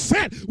get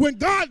upset. When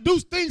God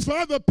does things for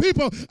other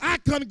people, I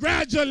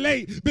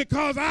congratulate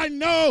because I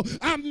know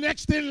I'm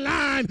next in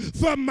line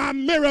for my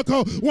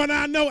miracle. When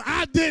I know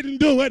I didn't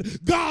do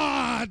it,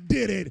 God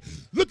did it.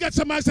 Look at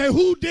somebody and say,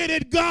 who did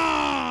it?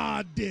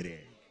 God did it.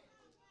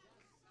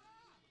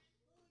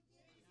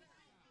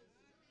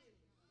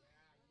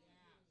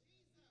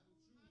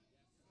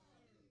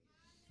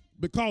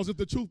 Because if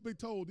the truth be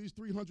told, these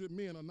 300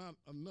 men are not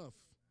enough.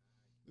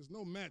 There's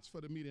no match for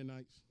the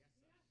Midianites.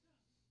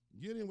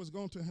 Gideon was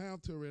going to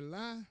have to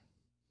rely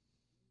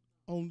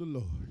on the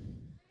Lord.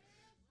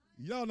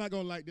 Y'all not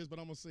going to like this, but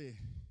I'm going to say it.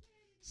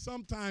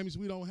 Sometimes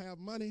we don't have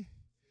money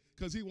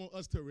because he wants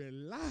us to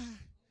rely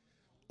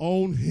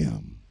on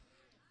him.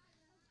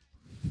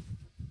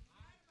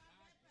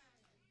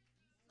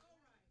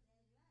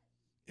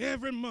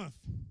 Every month,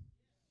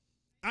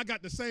 I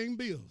got the same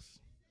bills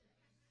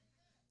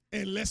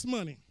and less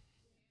money,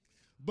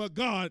 but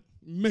God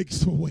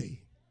makes a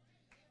way.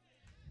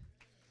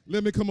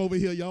 Let me come over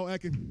here, y'all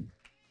acting.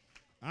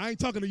 I ain't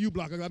talking to you,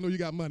 blockers. I know you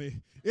got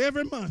money.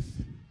 Every month,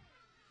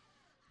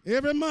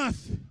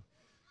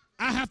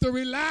 I have to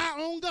rely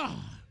on God.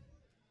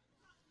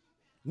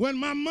 When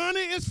my money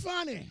is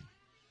funny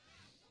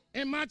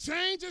and my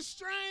change is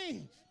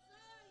strange,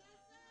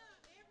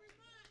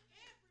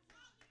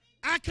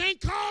 I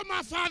can't call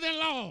my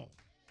father-in-law.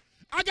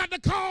 I got to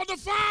call the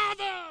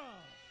Father.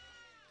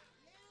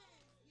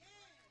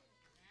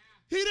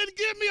 He didn't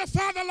give me a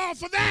father-in-law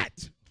for that.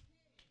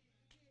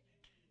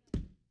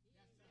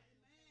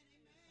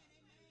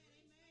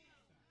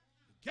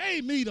 He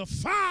gave me the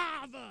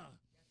Father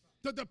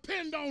to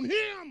depend on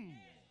him.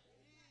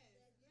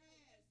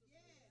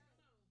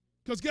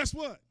 Because guess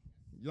what?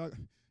 Y'all,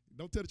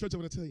 don't tell the church I'm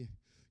going to tell you.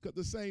 Because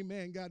the same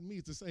man got me,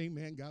 it's the same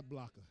man got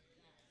Blocker.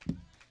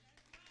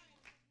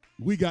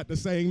 We got the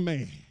same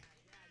man.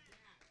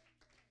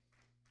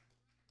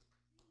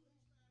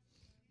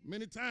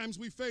 Many times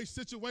we face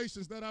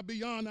situations that are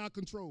beyond our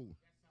control.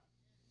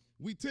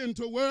 We tend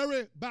to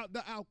worry about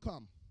the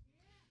outcome.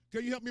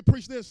 Can you help me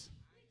preach this?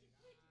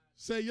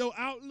 Say your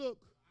outlook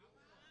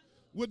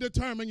will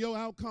determine your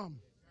outcome.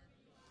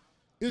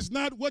 It's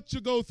not what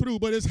you go through,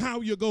 but it's how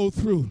you go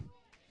through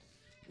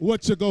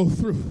what you go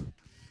through.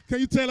 Can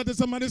you tell it to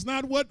somebody? It's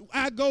not what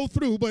I go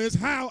through, but it's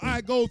how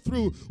I go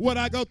through what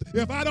I go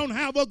through. If I don't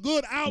have a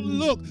good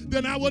outlook,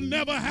 then I will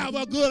never have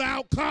a good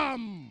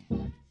outcome.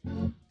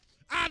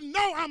 I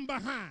know I'm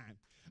behind.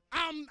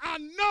 I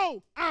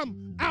know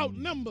I'm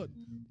outnumbered.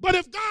 But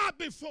if God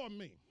before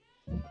me,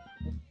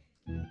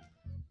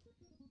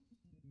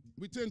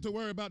 we tend to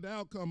worry about the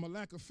outcome. A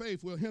lack of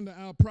faith will hinder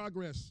our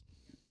progress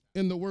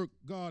in the work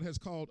God has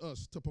called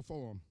us to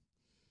perform.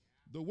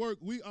 The work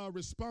we are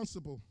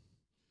responsible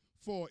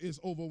for is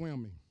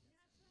overwhelming.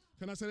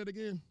 Can I say that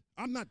again?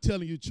 I'm not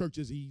telling you church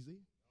is easy.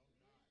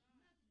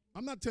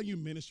 I'm not telling you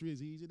ministry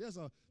is easy. There's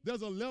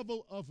a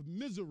level of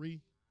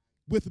misery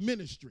with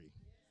ministry.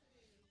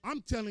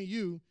 I'm telling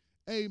you,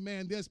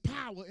 amen, there's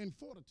power in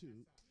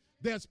fortitude.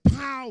 There's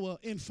power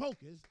in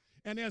focus,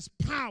 and there's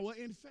power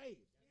in faith.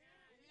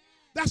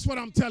 That's what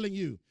I'm telling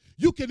you.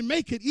 You can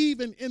make it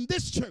even in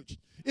this church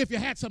if you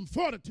had some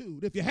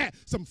fortitude, if you had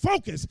some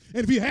focus,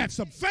 and if you had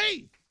some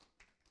faith.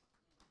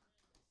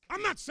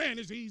 I'm not saying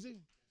it's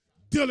easy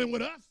dealing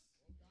with us.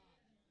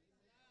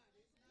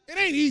 It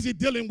ain't easy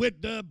dealing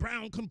with the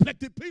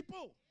brown-complected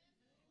people.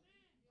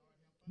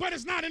 But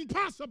it's not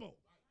impossible.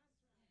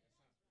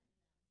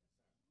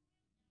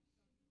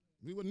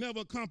 We would never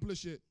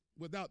accomplish it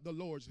without the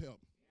Lord's help.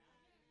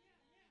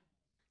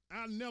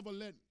 I'll never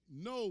let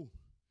no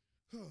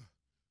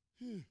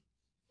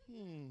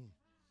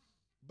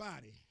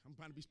body, I'm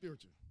trying to be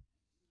spiritual,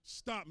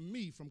 stop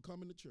me from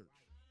coming to church.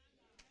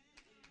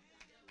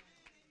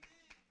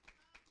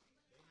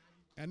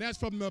 And that's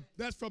from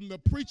the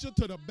preacher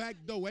to the back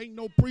door. Ain't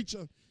no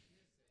preacher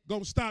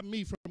gonna stop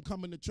me from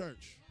coming to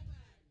church.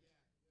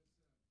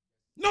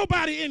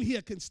 Nobody in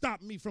here can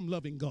stop me from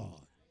loving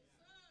God.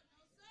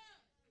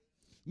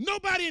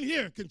 Nobody in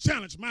here can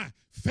challenge my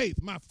faith,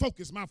 my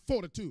focus, my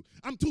fortitude.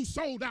 I'm too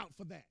sold out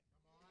for that.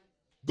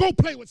 Go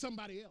play with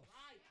somebody else.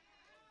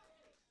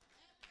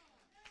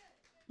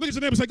 Look at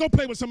your neighbor and say, go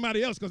play with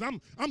somebody else, because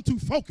I'm too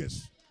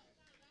focused.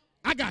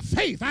 I got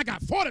faith. I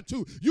got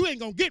fortitude. You ain't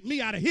going to get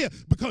me out of here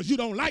because you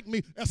don't like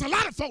me. There's a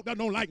lot of folk that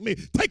don't like me.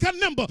 Take a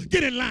number.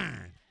 Get in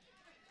line.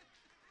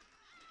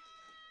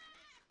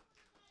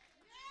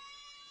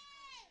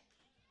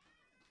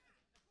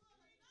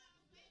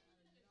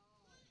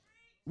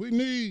 We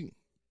need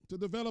to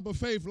develop a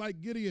faith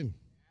like Gideon.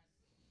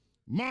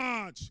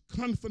 March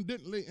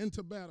confidently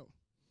into battle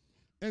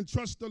and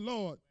trust the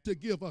Lord to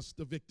give us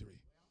the victory.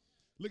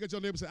 Look at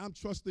your neighbor and say, I'm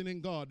trusting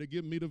in God to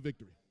give me the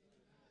victory.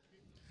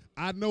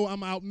 I know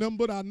I'm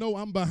outnumbered. I know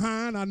I'm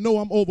behind. I know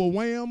I'm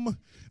overwhelmed.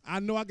 I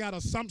know I got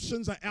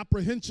assumptions and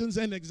apprehensions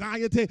and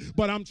anxiety,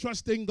 but I'm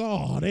trusting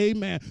God,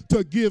 amen,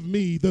 to give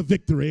me the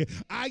victory.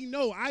 I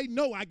know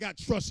I got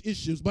trust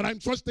issues, but I'm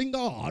trusting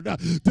God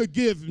to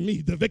give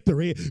me the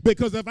victory,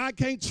 because if I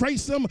can't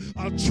trace him,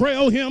 I'll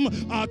trail him,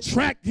 I'll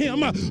track him,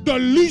 the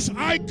least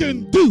I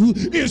can do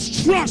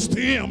is trust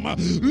him.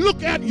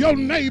 Look at your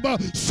neighbor.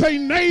 Say,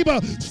 neighbor,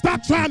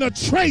 stop trying to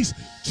trace,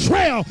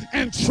 trail,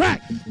 and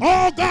track.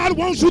 All God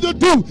wants you to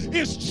do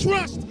is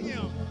trust him.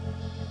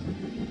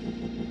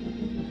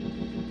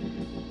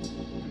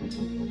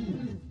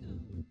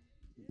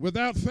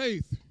 Without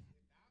faith,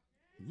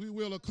 we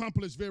will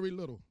accomplish very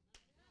little.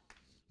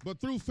 But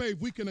through faith,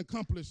 we can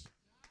accomplish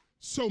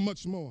so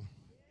much more.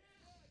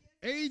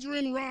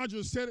 Adrian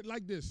Rogers said it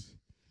like this: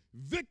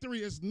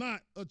 victory is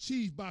not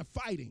achieved by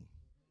fighting.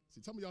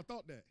 See, some of y'all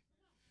thought that.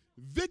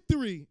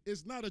 Victory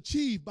is not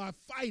achieved by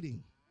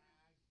fighting.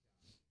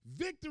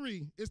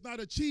 Victory is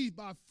not achieved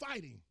by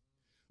fighting,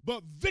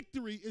 but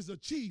victory is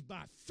achieved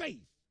by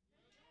faith.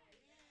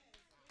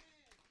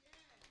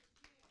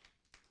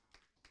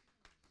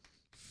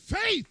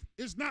 Faith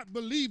is not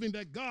believing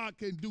that God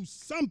can do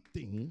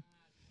something.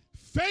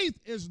 Faith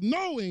is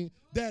knowing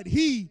that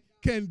he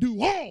can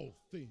do all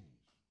things.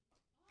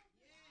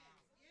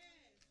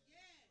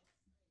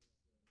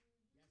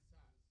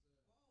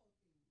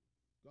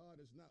 God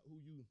is not who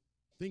you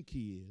think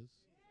he is.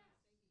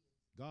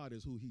 God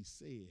is who he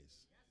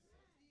says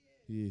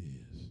he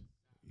is.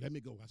 Let me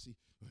go. I see.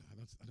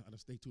 I don't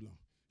stay too long.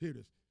 Here it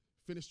is.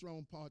 Finish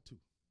strong part 2.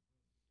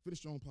 Finish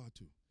strong part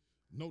 2.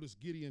 Notice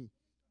Gideon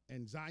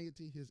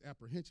anxiety, his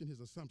apprehension, his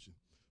assumption.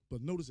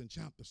 But notice in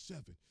chapter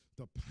 7,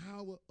 the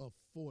power of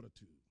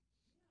fortitude.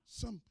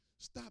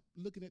 Stop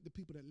looking at the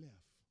people that left.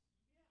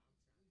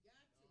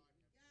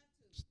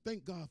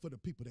 Thank God for the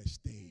people that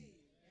stayed.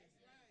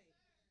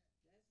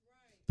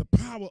 The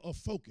power of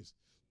focus.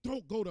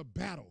 Don't go to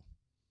battle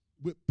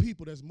with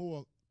people that's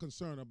more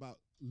concerned about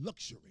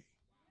luxury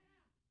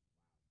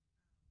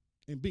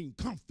and being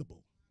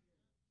comfortable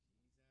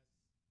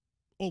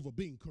over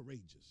being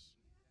courageous.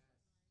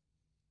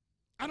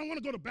 I don't want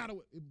to go to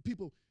battle with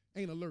people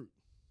ain't alert.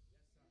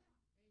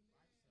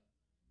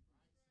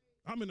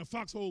 I'm in the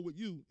foxhole with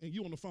you and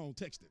you on the phone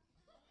texting.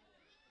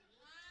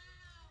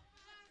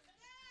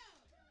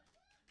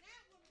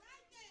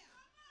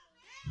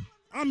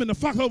 I'm in the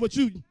foxhole with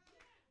you.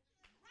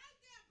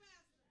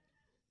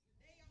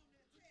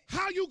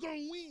 How you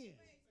gonna win?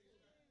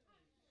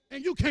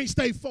 And you can't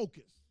stay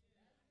focused.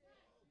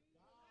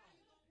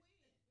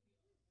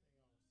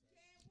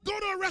 Go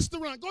to a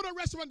restaurant. Go to a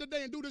restaurant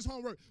today and do this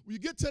homework. When you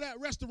get to that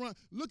restaurant,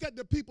 look at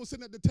the people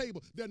sitting at the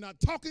table. They're not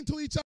talking to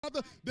each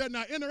other. They're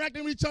not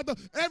interacting with each other.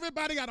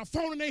 Everybody got a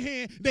phone in their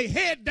hand. They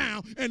head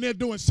down and they're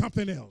doing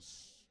something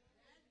else.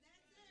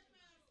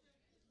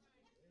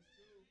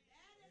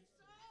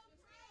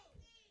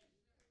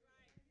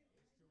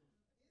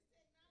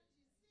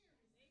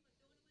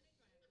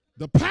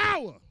 The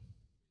power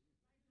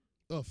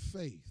of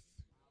faith.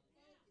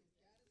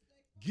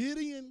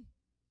 Gideon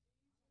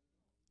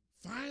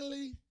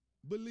finally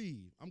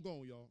believed. I'm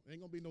going, y'all.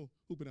 Ain't going to be no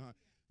hooping and hollering.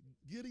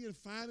 Gideon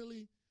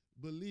finally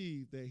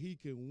believed that he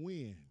can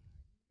win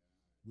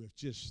with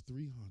just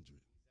 300.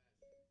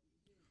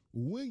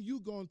 When you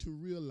going to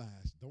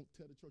realize, don't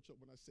tell the church up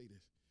when I say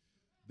this,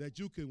 that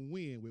you can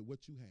win with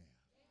what you have.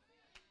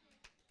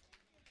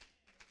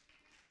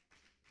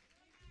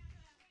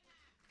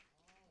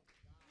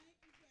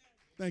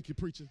 Thank you,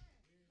 preacher.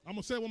 I'm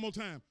going to say it one more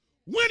time.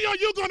 When are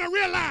you going to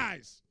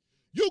realize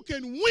you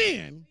can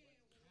win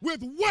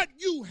with what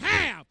you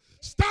have?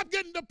 Stop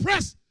getting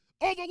depressed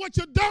over what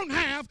you don't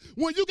have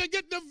when you can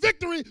get the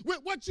victory with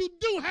what you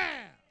do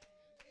have.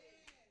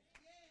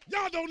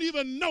 Y'all don't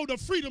even know the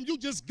freedom you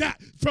just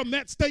got from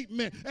that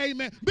statement.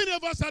 Amen. Many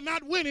of us are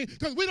not winning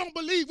because we don't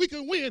believe we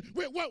can win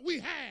with what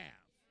we have.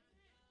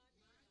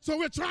 So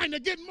we're trying to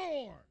get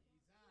more.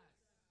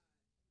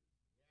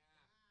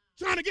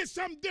 Trying to get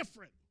something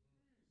different.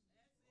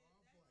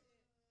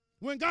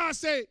 When God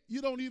said you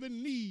don't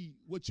even need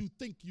what you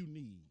think you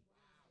need,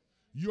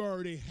 you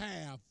already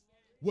have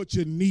what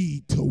you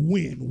need to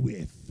win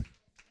with.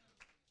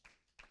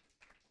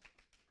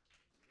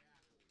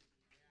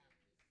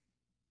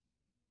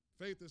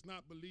 Faith is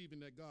not believing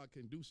that God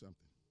can do something.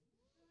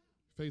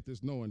 Faith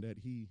is knowing that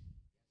he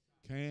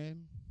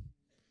can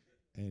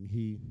and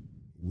he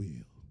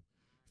will.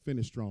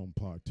 Finish strong,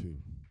 part 2.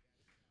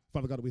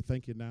 Father God, we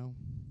thank you now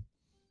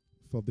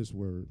for this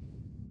word.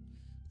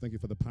 Thank you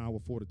for the power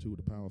of fortitude,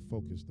 the power of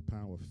focus, the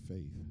power of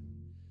faith.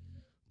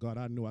 God,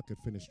 I know I could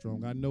finish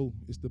strong. I know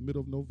it's the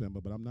middle of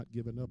November, but I'm not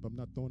giving up. I'm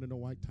not throwing in a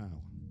white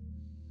towel.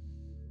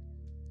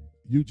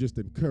 You just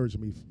encourage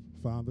me,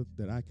 Father,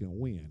 that I can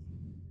win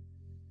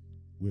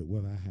with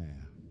what I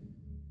have.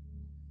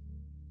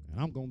 And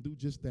I'm going to do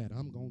just that.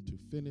 I'm going to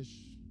finish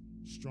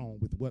strong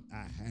with what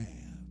I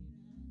have.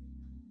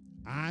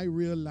 I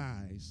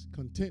realize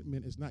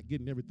contentment is not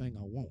getting everything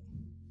I want,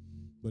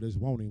 but it's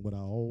wanting what I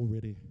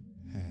already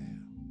have.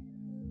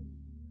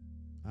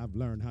 I've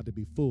learned how to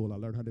be full. I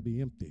learned how to be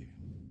empty.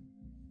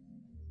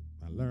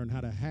 I learned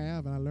how to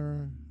have, and I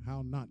learned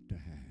how not to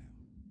have.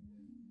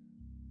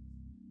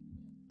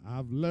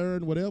 I've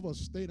learned whatever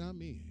state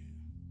I'm in,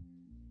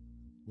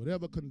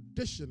 whatever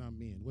condition I'm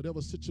in,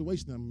 whatever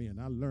situation I'm in,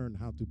 I learned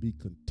how to be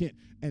content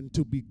and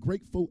to be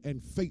grateful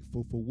and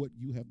faithful for what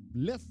you have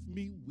left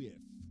me with.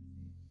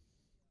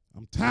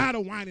 I'm tired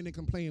of whining and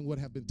complaining what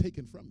have been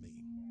taken from me.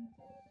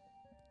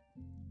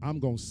 I'm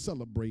going to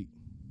celebrate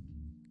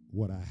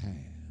what I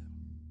have.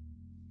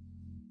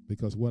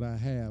 Because what I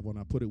have, when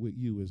I put it with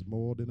you, is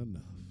more than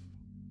enough.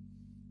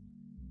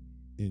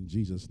 In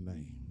Jesus'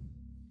 name,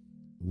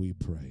 we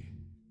pray.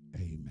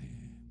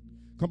 Amen.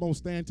 Come on,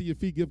 stand to your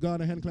feet. Give God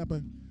a hand clap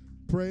of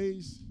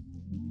praise.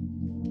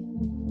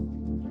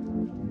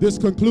 This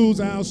concludes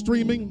our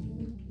streaming.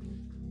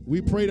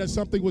 We pray that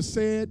something was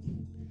said.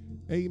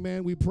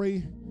 Amen. We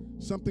pray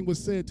something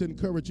was said to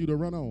encourage you to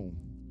run on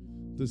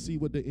to see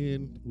what the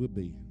end will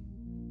be.